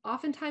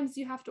 oftentimes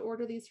you have to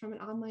order these from an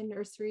online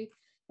nursery,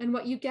 and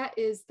what you get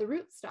is the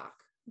root stock,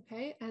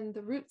 okay? And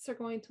the roots are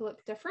going to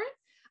look different.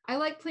 I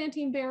like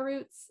planting bare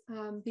roots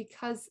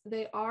because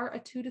they are a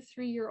 2 to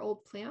 3 year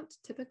old plant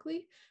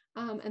typically.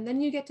 And then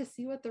you get to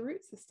see what the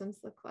root systems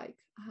look like,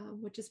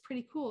 which is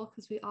pretty cool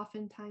because we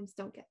oftentimes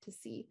don't get to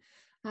see.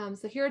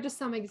 So here are just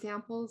some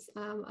examples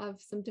of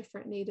some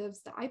different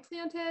natives that I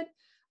planted.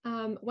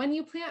 When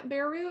you plant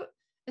bare root,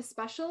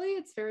 especially,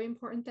 it's very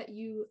important that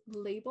you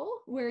label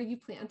where you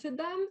planted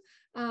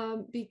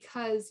them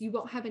because you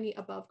won't have any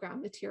above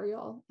ground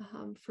material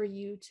for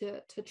you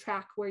to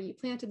track where you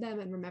planted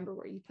them and remember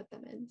where you put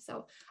them in.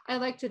 So I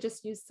like to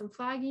just use some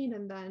flagging,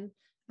 and then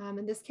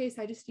in this case,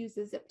 I just used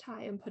a zip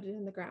tie and put it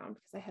in the ground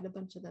because I had a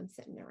bunch of them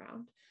sitting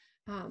around.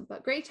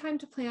 But great time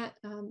to plant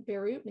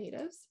bare root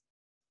natives.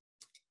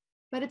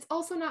 But it's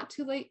also not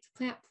too late to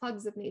plant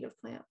plugs of native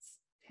plants,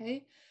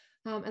 okay?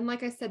 And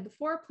like I said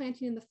before,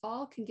 planting in the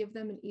fall can give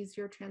them an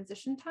easier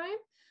transition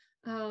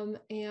time.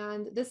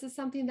 And this is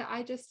something that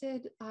I just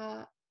did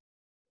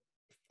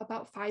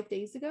about 5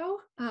 days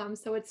ago.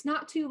 So it's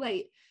not too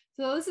late.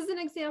 So this is an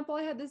example.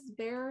 I had this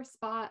bare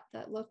spot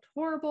that looked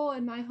horrible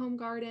in my home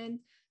garden.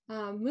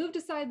 Moved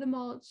aside the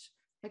mulch.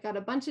 I got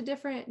a bunch of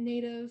different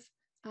native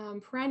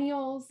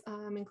perennials,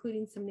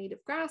 including some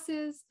native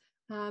grasses,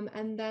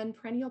 and then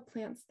perennial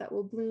plants that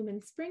will bloom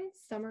in spring,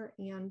 summer,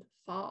 and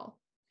fall.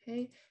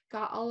 Okay,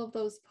 got all of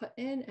those put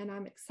in, and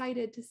I'm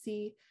excited to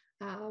see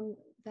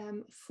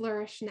them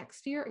flourish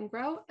next year and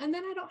grow. And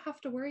then I don't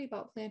have to worry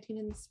about planting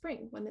in the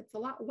spring when it's a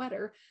lot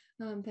wetter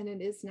than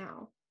it is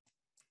now.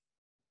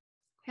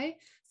 Okay,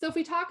 so if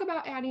we talk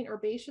about adding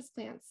herbaceous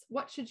plants,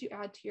 what should you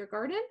add to your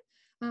garden?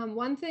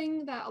 One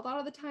thing that a lot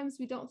of the times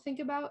we don't think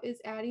about is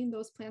adding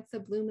those plants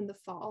that bloom in the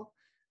fall.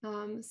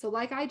 So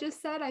like I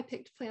just said, I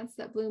picked plants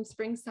that bloom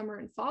spring, summer,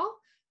 and fall.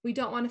 We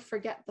don't want to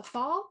forget the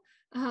fall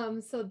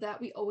so that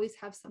we always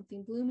have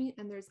something blooming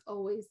and there's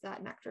always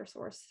that nectar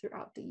source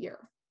throughout the year.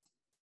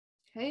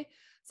 Okay,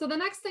 so the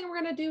next thing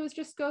we're going to do is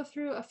just go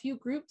through a few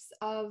groups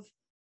of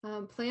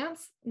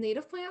plants,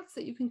 native plants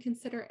that you can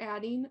consider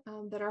adding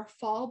that are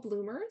fall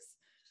bloomers.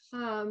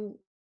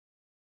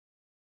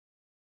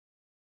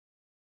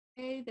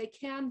 They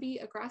can be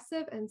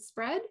aggressive and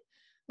spread.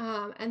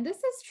 And this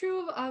is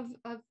true of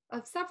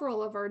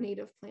several of our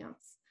native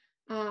plants,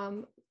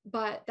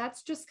 but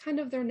that's just kind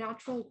of their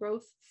natural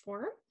growth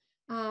form.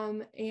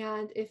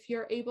 And if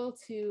you're able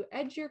to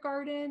edge your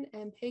garden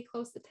and pay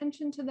close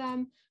attention to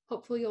them,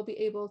 hopefully you'll be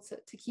able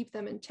to keep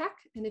them in check.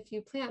 And if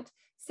you plant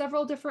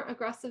several different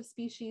aggressive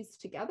species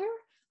together,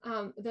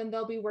 then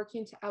they'll be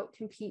working to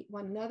outcompete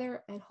one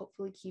another and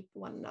hopefully keep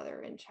one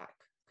another in check,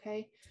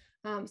 okay?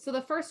 So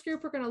the first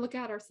group we're going to look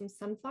at are some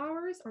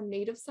sunflowers or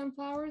native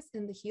sunflowers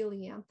in the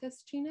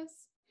Helianthus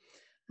genus.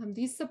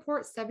 These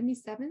support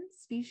 77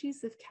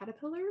 species of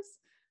caterpillars.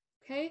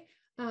 Okay,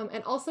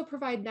 and also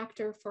provide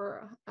nectar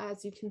for,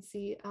 as you can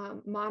see,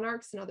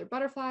 monarchs and other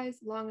butterflies,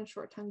 long and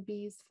short-tongued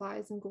bees,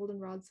 flies, and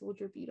goldenrod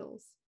soldier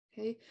beetles.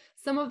 Okay,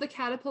 some of the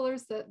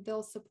caterpillars that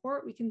they'll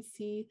support, we can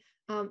see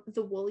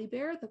the woolly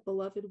bear, the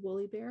beloved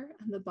woolly bear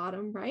on the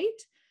bottom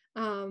right.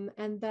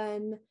 And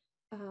then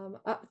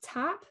up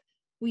top,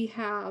 we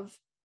have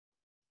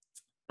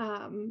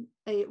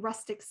a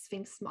rustic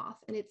sphinx moth,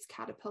 and its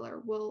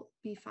caterpillar will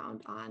be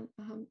found on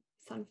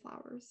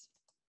sunflowers.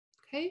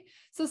 Okay,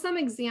 so some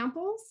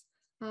examples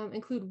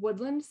include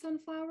woodland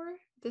sunflower.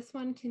 This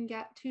one can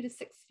get 2 to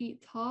 6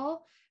 feet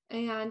tall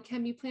and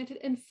can be planted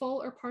in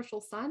full or partial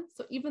sun.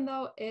 So even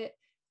though it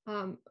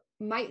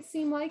might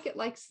seem like it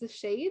likes the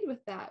shade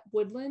with that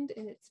woodland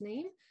in its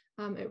name,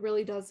 it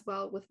really does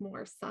well with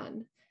more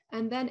sun.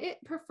 And then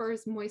it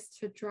prefers moist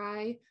to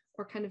dry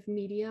or kind of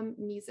medium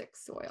mesic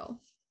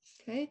soil.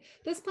 Okay,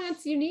 this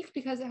plant's unique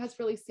because it has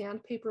really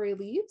sandpapery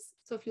leaves.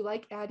 So if you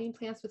like adding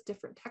plants with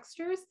different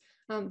textures,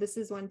 this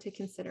is one to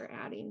consider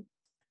adding.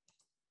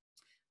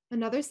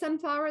 Another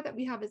sunflower that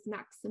we have is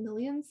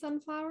Maximilian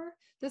sunflower.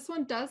 This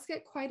one does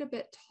get quite a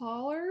bit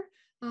taller,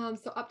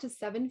 so up to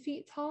 7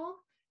 feet tall.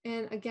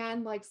 And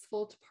again, likes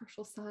full to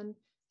partial sun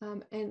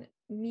and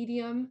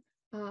medium,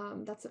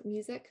 that's what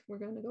mesic, we're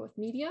going to go with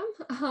medium,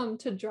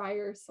 to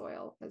drier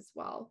soil as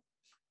well.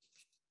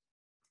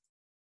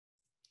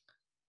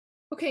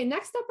 Okay,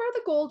 next up are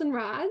the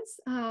goldenrods,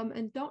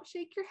 and don't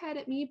shake your head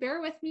at me,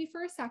 bear with me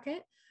for a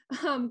second.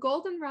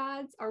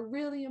 Goldenrods are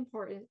really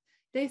important.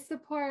 They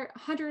support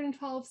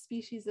 112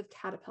 species of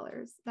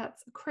caterpillars.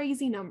 That's a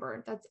crazy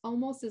number. That's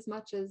almost as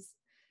much as,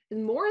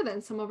 and more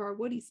than some of our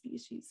woody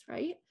species,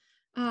 right?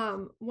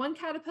 One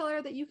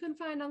caterpillar that you can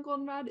find on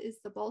goldenrod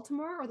is the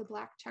Baltimore or the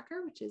black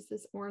checker, which is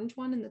this orange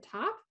one in the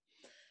top.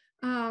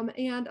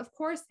 And of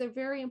course, they're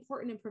very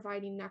important in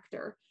providing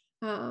nectar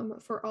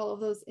for all of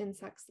those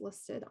insects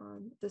listed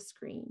on the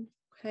screen,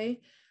 okay?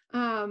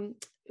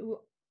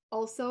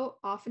 Also,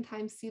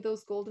 oftentimes see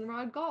those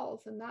goldenrod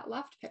galls in that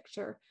left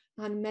picture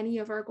on many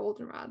of our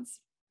goldenrods.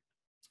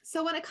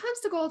 So when it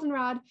comes to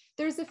goldenrod,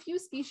 there's a few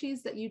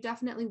species that you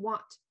definitely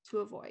want to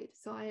avoid.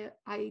 So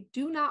I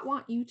do not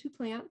want you to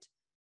plant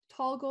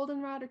tall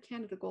goldenrod or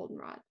Canada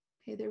goldenrod.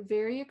 Okay, they're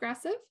very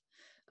aggressive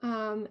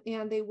and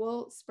they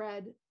will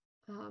spread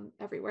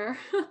everywhere.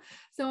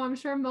 So I'm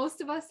sure most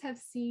of us have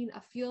seen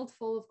a field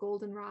full of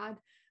goldenrod,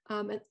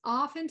 and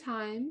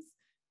oftentimes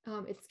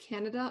it's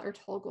Canada or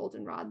tall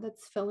goldenrod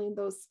that's filling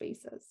those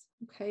spaces.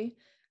 Okay,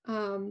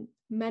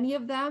 many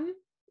of them,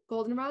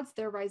 goldenrods,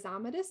 they're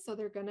rhizomatous, so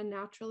they're going to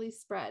naturally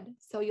spread.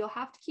 So you'll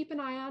have to keep an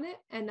eye on it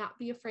and not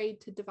be afraid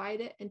to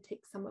divide it and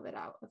take some of it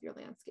out of your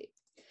landscape.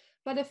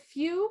 But a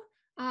few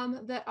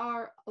that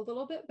are a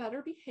little bit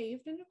better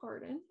behaved in a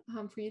garden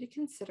for you to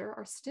consider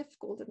are stiff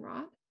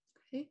goldenrod.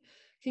 Okay,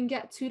 can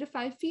get 2 to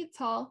 5 feet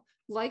tall,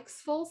 likes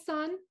full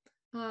sun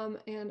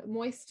and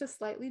moist to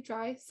slightly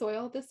dry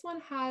soil. This one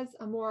has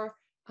a more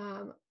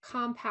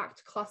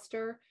compact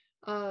cluster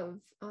of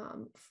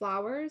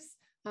flowers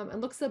and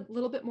looks a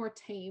little bit more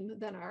tame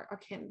than our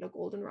Canada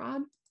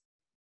goldenrod.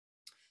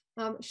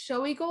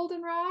 Showy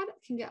goldenrod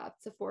can get up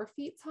to 4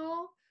 feet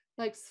tall,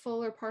 likes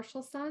full or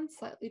partial sun,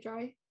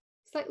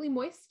 slightly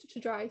moist to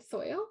dry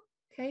soil.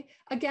 Okay,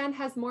 again,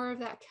 has more of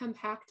that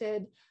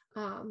compacted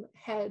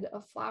head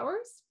of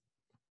flowers.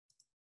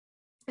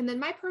 And then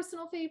my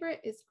personal favorite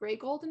is gray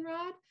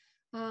goldenrod,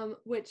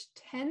 which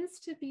tends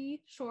to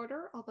be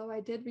shorter, although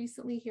I did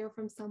recently hear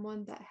from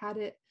someone that had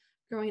it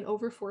growing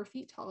over 4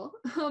 feet tall,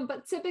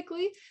 but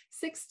typically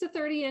 6 to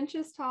 30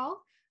 inches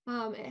tall.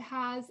 It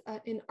has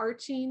an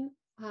arching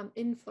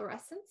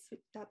inflorescence,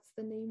 that's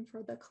the name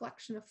for the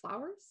collection of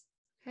flowers,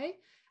 okay?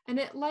 And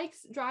it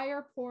likes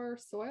drier, poorer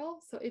soil.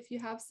 So if you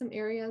have some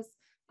areas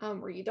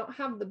where you don't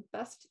have the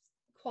best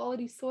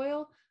quality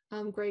soil,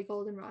 gray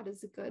goldenrod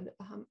is a good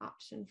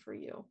option for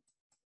you.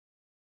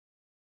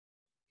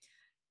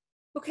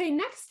 Okay,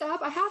 next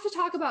up, I have to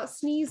talk about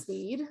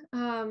sneezeweed.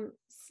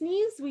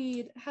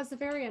 Sneezeweed has a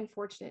very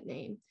unfortunate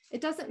name. It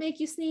doesn't make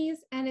you sneeze,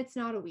 and it's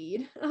not a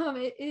weed.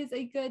 It is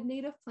a good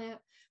native plant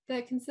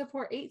that can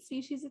support 8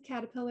 species of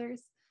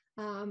caterpillars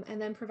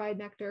and then provide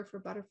nectar for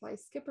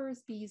butterflies,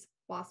 skippers, bees,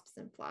 wasps,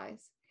 and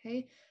flies.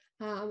 Okay,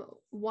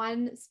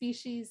 one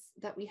species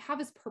that we have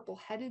is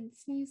purple-headed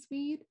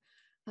sneezeweed.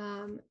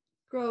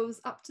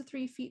 Grows up to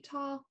 3 feet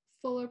tall,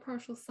 full or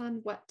partial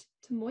sun, wet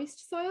to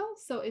moist soil.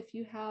 So if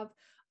you have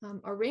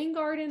a rain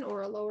garden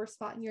or a lower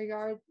spot in your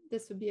yard,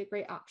 this would be a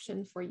great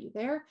option for you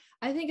there.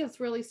 I think it's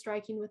really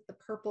striking with the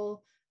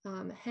purple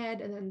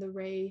head and then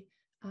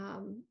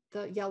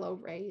the yellow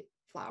ray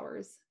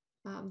flowers,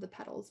 the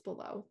petals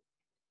below.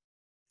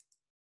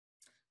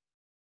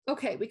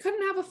 Okay, we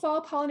couldn't have a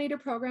fall pollinator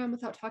program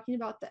without talking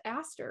about the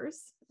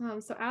asters.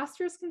 So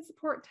asters can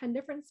support 10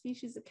 different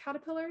species of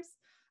caterpillars.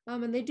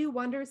 And they do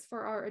wonders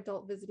for our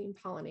adult visiting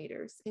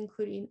pollinators,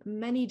 including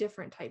many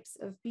different types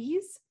of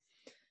bees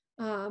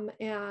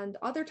and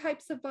other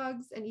types of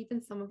bugs and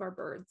even some of our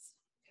birds.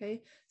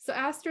 Okay, so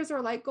asters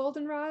are like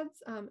goldenrods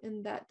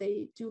in that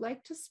they do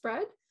like to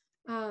spread.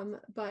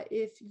 But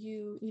if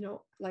you,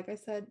 like I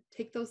said,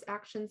 take those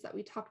actions that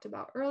we talked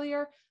about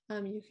earlier,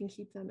 you can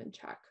keep them in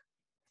check.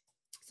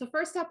 So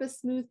first up is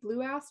smooth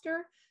blue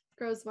aster.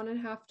 Grows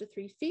 1.5 to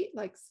 3 feet,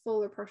 likes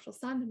full or partial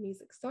sun and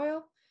mesic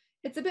soil.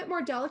 It's a bit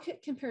more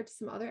delicate compared to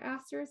some other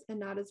asters and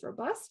not as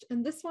robust.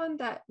 And this one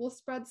that will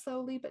spread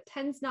slowly, but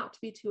tends not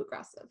to be too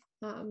aggressive.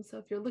 So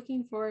if you're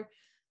looking for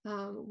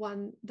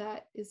one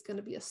that is going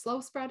to be a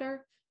slow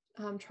spreader,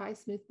 try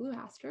smooth blue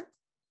aster.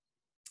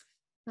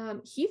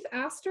 Heath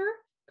aster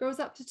grows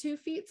up to 2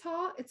 feet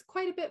tall. It's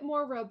quite a bit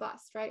more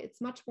robust, right?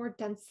 It's much more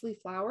densely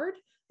flowered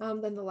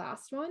than the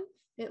last one.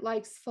 It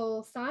likes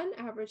full sun,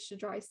 average to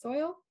dry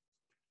soil.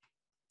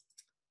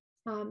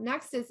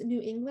 Next is New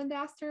England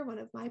aster, one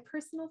of my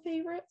personal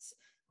favorites.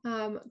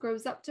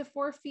 Grows up to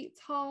 4 feet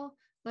tall,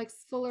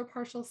 likes full or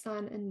partial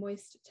sun and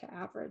moist to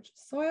average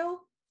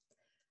soil.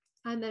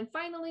 And then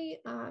finally,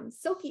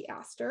 silky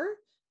aster.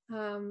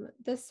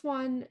 This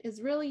one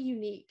is really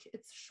unique.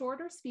 It's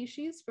shorter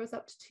species, grows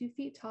up to 2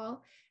 feet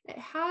tall. It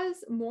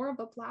has more of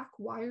a black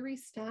wiry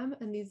stem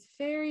and these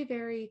very,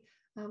 very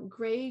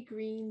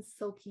gray-green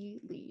silky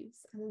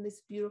leaves and then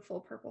this beautiful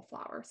purple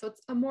flower. So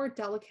it's a more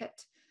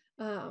delicate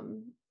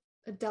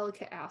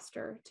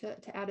aster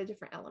to add a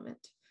different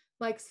element.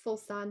 Likes full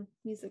sun,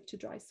 mesic to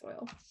dry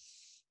soil.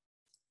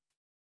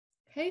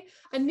 Okay,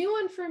 a new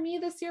one for me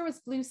this year was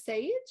blue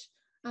sage.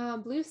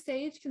 Blue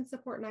sage can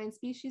support 9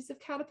 species of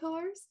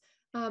caterpillars.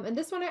 And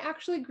this one I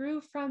actually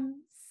grew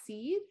from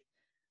seed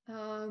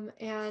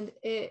and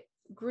it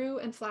grew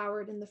and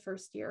flowered in the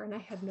first year and I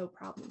had no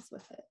problems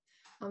with it.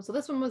 So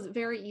this one was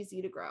very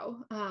easy to grow.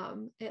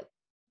 It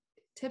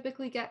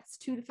typically gets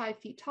 2 to 5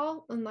 feet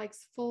tall and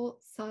likes full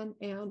sun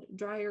and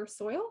drier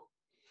soil.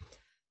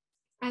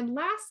 And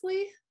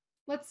lastly,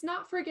 let's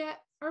not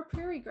forget our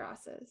prairie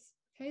grasses.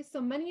 Okay, so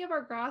many of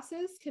our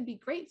grasses can be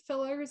great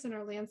fillers in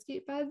our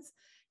landscape beds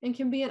and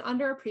can be an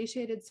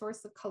underappreciated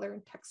source of color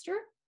and texture.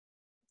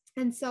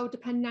 And so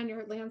depending on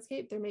your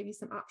landscape, there may be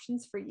some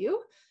options for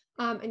you.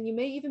 And you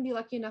may even be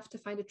lucky enough to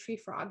find a tree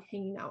frog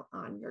hanging out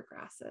on your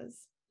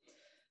grasses.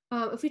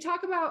 If we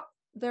talk about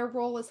their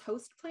role as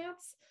host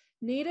plants,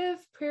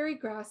 native prairie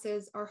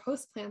grasses are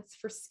host plants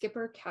for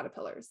skipper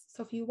caterpillars.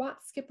 So if you want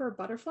skipper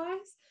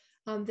butterflies,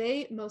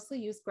 they mostly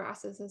use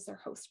grasses as their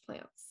host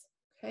plants,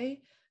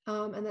 okay?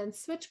 And then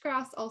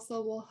switchgrass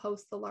also will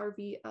host the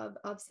larvae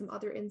of some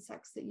other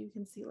insects that you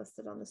can see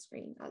listed on the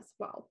screen as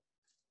well.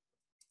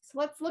 So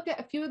let's look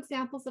at a few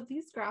examples of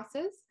these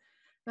grasses.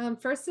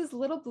 First is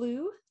little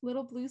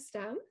blue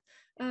stem,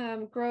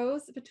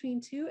 grows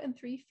between 2 and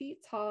 3 feet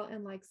tall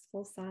and likes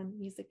full sun,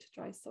 mesic to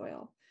dry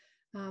soil.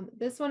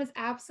 This one is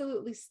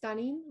absolutely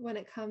stunning when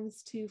it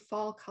comes to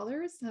fall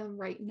colors.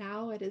 Right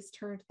now it is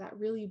turned that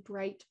really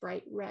bright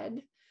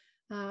red.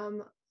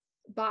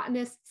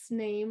 Botanists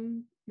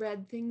name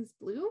red things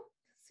blue,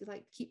 so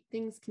like keep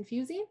things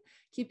confusing,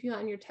 keep you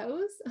on your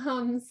toes.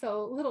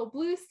 So little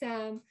blue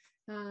stem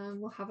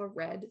will have a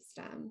red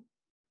stem.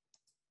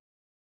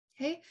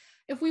 Okay,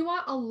 if we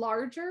want a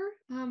larger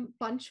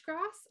bunch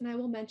grass, and I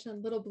will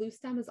mention little blue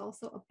stem is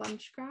also a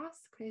bunch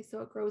grass, okay, so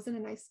it grows in a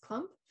nice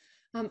clump.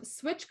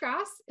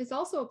 Switchgrass is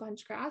also a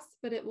bunch grass,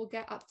 but it will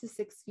get up to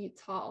 6 feet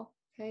tall,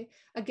 okay?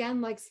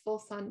 Again, likes full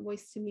sun,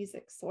 moist to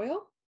mesic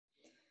soil.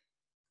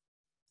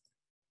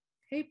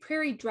 Okay,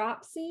 prairie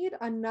dropseed,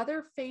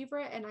 another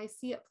favorite, and I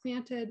see it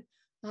planted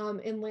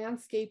in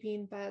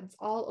landscaping beds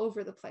all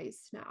over the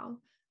place now.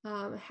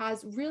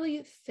 Has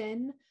really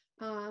thin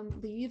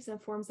leaves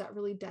and forms that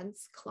really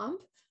dense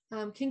clump.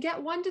 Can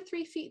get 1 to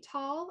 3 feet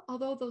tall,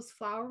 although those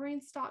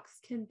flowering stalks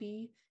can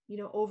be,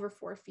 over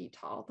 4 feet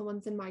tall. The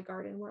ones in my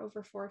garden were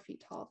over 4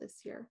 feet tall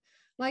this year.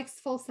 Likes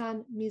full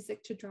sun,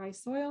 mesic to dry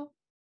soil.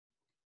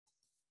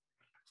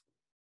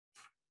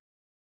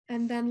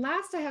 And then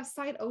last I have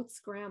side oats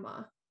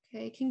grama.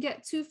 Okay, can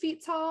get 2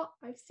 feet tall.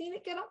 I've seen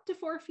it get up to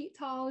 4 feet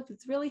tall if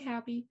it's really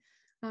happy.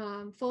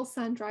 Full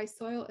sun, dry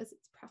soil is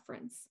its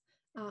preference.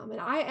 And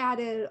I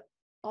added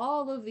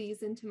all of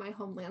these into my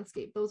home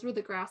landscape. Those were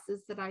the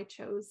grasses that I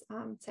chose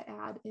to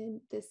add in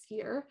this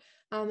year.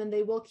 And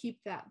they will keep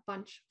that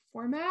bunch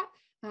format.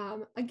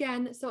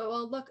 Again, so it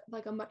will look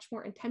like a much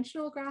more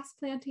intentional grass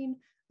planting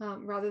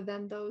rather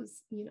than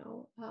those,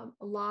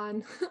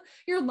 lawn,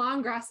 your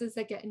lawn grasses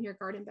that get in your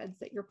garden beds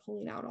that you're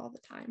pulling out all the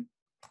time.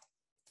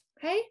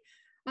 Okay,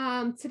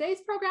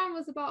 today's program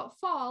was about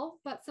fall,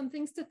 but some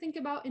things to think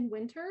about in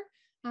winter.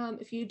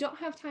 If you don't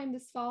have time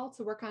this fall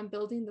to work on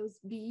building those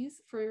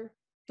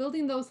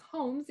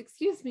homes,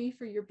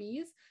 for your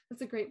bees,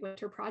 that's a great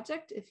winter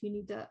project if you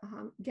need to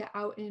get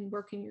out and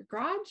work in your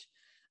garage.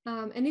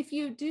 And if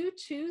you do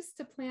choose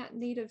to plant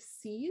native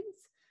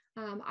seeds,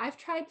 I've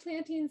tried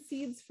planting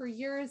seeds for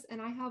years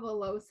and I have a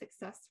low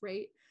success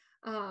rate.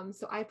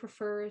 So I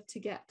prefer to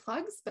get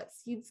plugs, but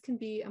seeds can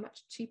be a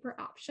much cheaper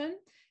option.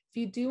 If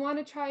you do want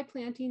to try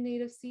planting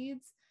native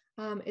seeds,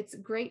 it's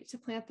great to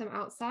plant them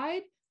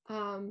outside.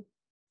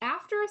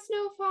 after a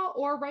snowfall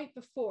or right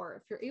before.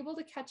 If you're able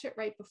to catch it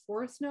right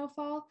before a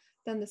snowfall,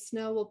 then the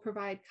snow will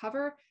provide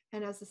cover.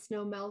 And as the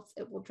snow melts,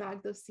 it will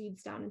drag those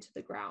seeds down into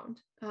the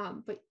ground.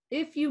 But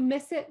if you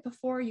miss it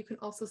before, you can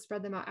also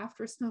spread them out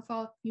after a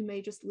snowfall. You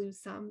may just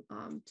lose some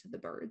to the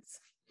birds.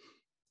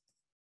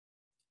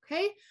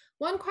 Okay,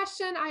 one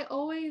question I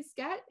always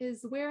get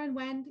is where and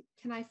when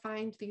can I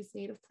find these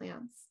native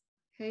plants?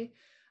 Okay,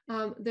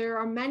 there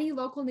are many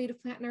local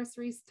native plant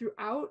nurseries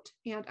throughout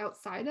and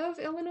outside of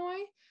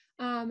Illinois,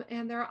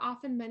 and there are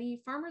often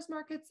many farmers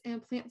markets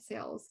and plant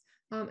sales,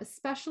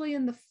 especially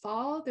in the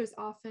fall. There's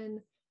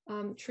often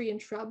tree and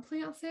shrub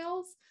plant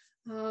sales.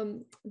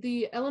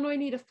 The Illinois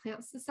Native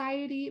Plant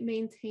Society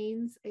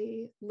maintains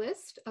a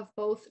list of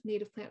both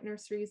native plant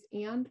nurseries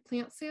and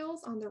plant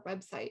sales on their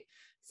website.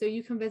 So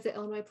you can visit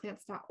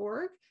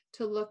illinoisplants.org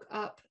to look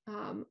up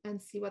and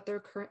see what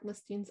their current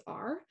listings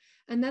are.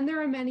 And then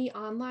there are many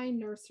online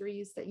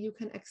nurseries that you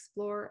can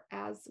explore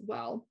as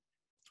well.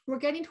 We're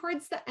getting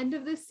towards the end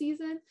of this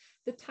season.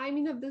 The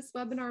timing of this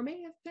webinar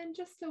may have been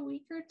just a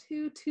week or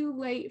two too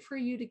late for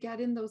you to get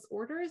in those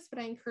orders, but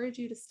I encourage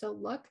you to still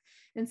look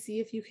and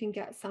see if you can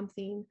get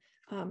something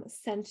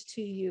sent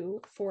to you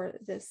for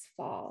this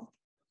fall,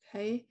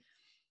 okay?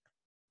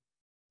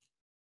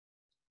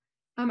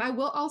 I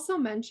will also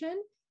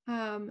mention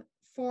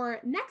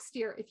for next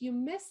year, if you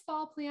miss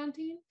fall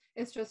planting,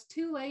 it's just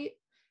too late,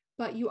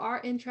 but you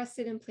are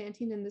interested in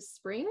planting in the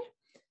spring.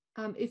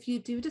 If you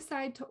do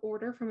decide to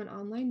order from an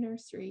online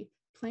nursery,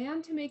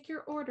 plan to make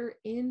your order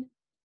in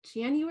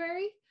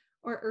January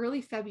or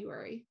early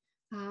February.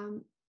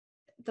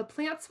 The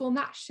plants will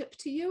not ship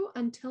to you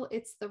until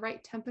it's the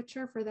right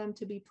temperature for them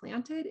to be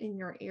planted in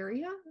your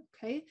area,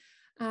 okay?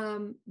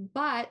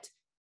 But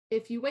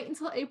if you wait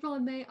until April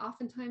and May,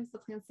 oftentimes the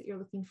plants that you're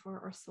looking for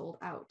are sold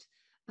out.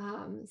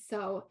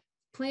 So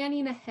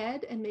planning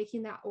ahead and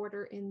making that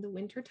order in the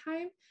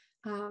wintertime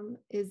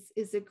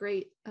is a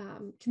great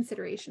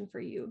consideration for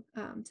you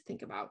to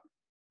think about.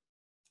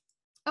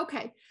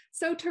 Okay,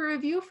 so to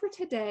review for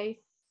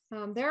today,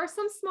 there are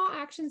some small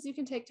actions you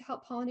can take to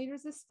help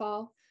pollinators this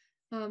fall.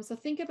 So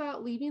think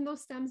about leaving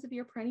those stems of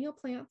your perennial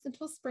plants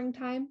until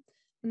springtime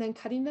and then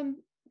cutting them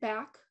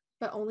back,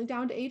 but only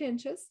down to 8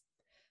 inches.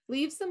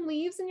 Leave some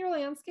leaves in your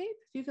landscape.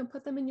 You can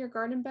put them in your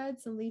garden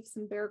beds and leave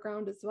some bare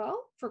ground as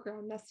well for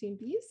ground nesting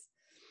bees.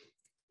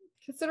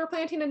 Consider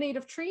planting a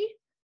native tree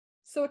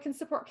so it can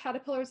support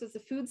caterpillars as a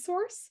food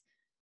source.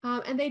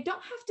 And they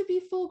don't have to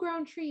be full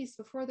grown trees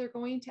before they're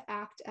going to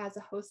act as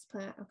a host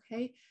plant,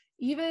 okay?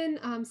 Even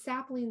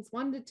saplings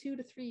 1 to 2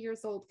 to 3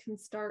 years old can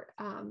start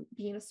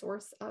being a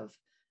source of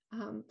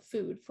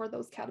food for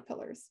those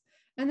caterpillars.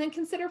 And then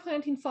consider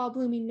planting fall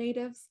blooming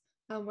natives,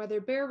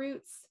 whether bare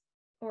roots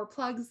or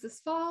plugs this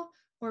fall,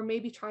 or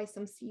maybe try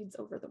some seeds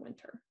over the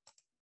winter.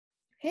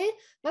 Okay,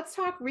 let's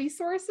talk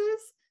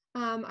resources.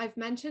 I've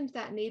mentioned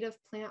that Native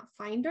Plant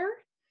Finder.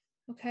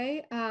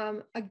 Okay,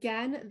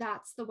 again,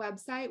 that's the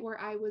website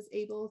where I was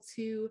able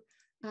to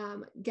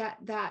get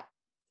that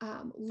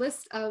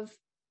list of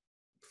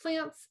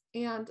plants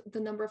and the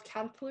number of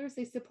caterpillars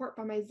they support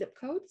by my zip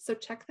code. So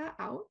check that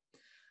out.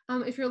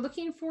 If you're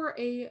looking for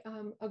a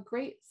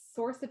great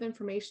source of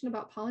information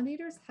about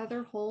pollinators,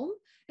 Heather Holm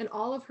and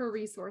all of her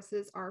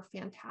resources are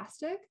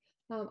fantastic.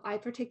 I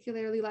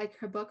particularly like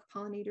her book,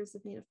 Pollinators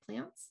of Native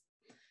Plants.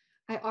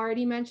 I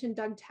already mentioned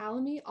Doug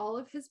Tallamy, all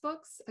of his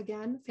books,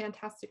 again,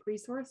 fantastic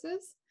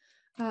resources.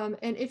 And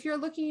if you're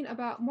looking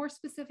about more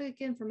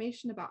specific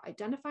information about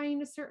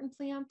identifying a certain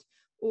plant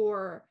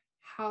or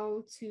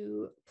how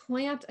to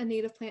plant a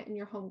native plant in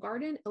your home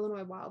garden,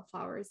 Illinois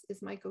Wildflowers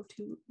is my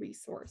go-to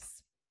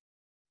resource.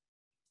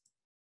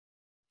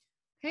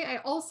 Okay, I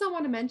also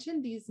want to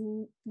mention these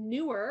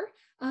newer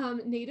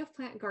native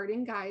plant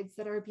garden guides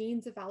that are being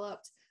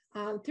developed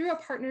through a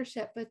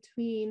partnership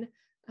between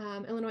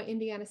Illinois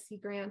Indiana Sea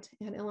Grant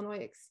and Illinois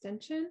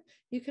Extension.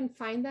 You can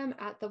find them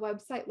at the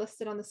website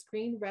listed on the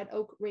screen,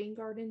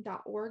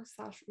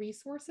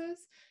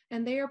 redoakraingarden.org/resources.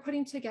 And they are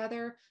putting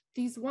together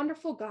these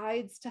wonderful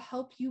guides to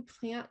help you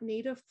plant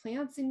native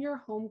plants in your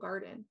home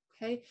garden.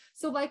 Okay,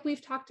 so like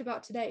we've talked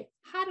about today,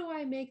 how do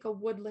I make a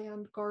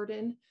woodland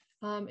garden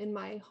in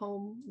my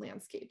home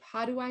landscape?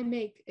 How do I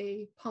make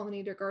a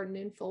pollinator garden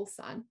in full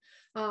sun?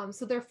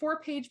 So they're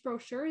 4-page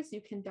brochures.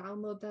 You can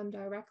download them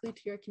directly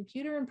to your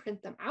computer and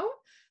print them out.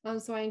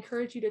 So I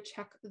encourage you to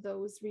check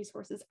those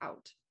resources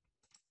out.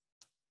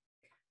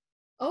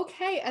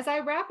 Okay, as I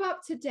wrap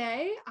up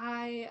today,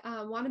 I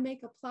want to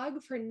make a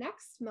plug for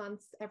next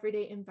month's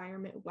Everyday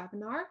Environment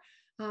webinar,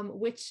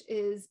 which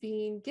is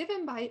being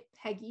given by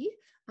Peggy,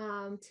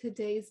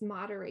 today's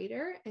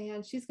moderator,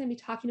 and she's going to be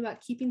talking about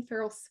keeping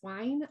feral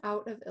swine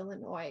out of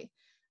Illinois.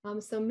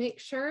 So make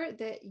sure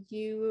that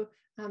you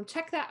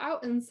check that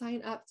out and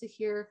sign up to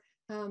hear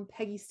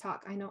Peggy's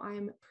talk. I know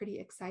I'm pretty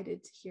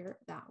excited to hear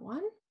that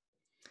one.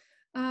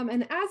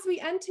 And as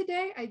we end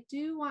today, I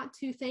do want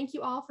to thank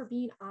you all for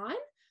being on.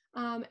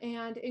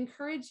 And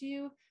encourage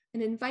you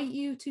and invite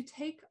you to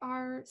take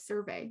our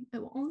survey. It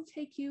will only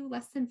take you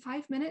less than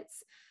 5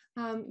 minutes.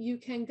 You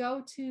can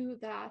go to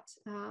that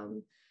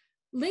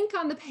Link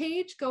on the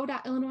page,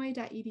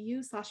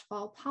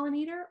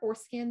 go.illinois.edu/fall-pollinator, or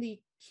scan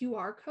the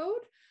QR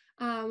code.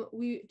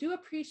 We do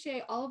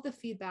appreciate all of the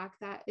feedback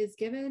that is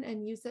given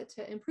and use it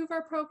to improve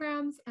our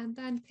programs and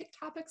then pick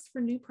topics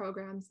for new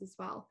programs as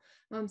well.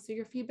 So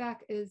your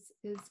feedback is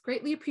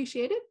greatly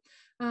appreciated.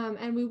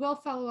 And we will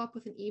follow up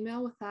with an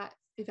email with that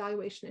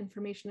evaluation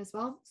information as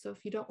well. So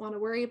if you don't want to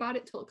worry about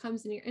it till it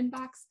comes in your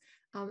inbox,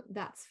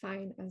 that's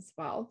fine as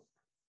well.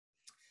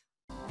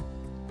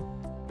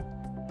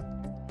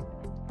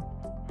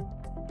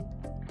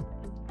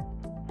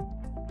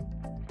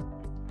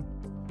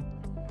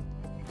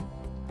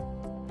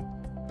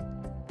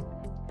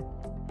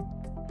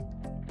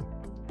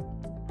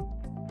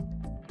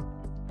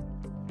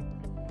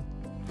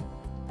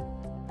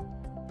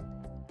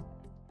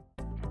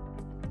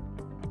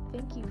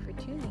 Thank you for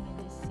tuning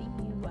into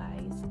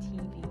CUI's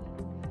TV.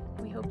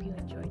 We hope you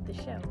enjoyed the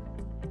show.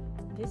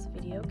 This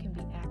video can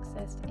be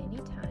accessed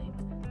anytime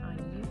on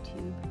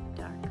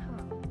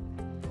youtube.com.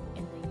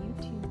 In the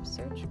YouTube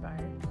search bar,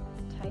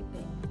 type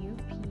in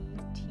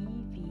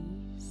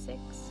UPTV6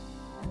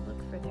 and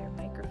look for their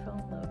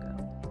microphone logo.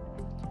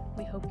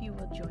 We hope you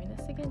will join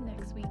us again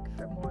next week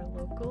for more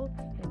local,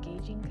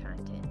 engaging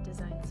content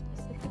designed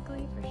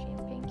specifically for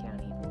Champaign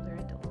County older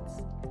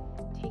adults.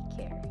 Take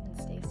care.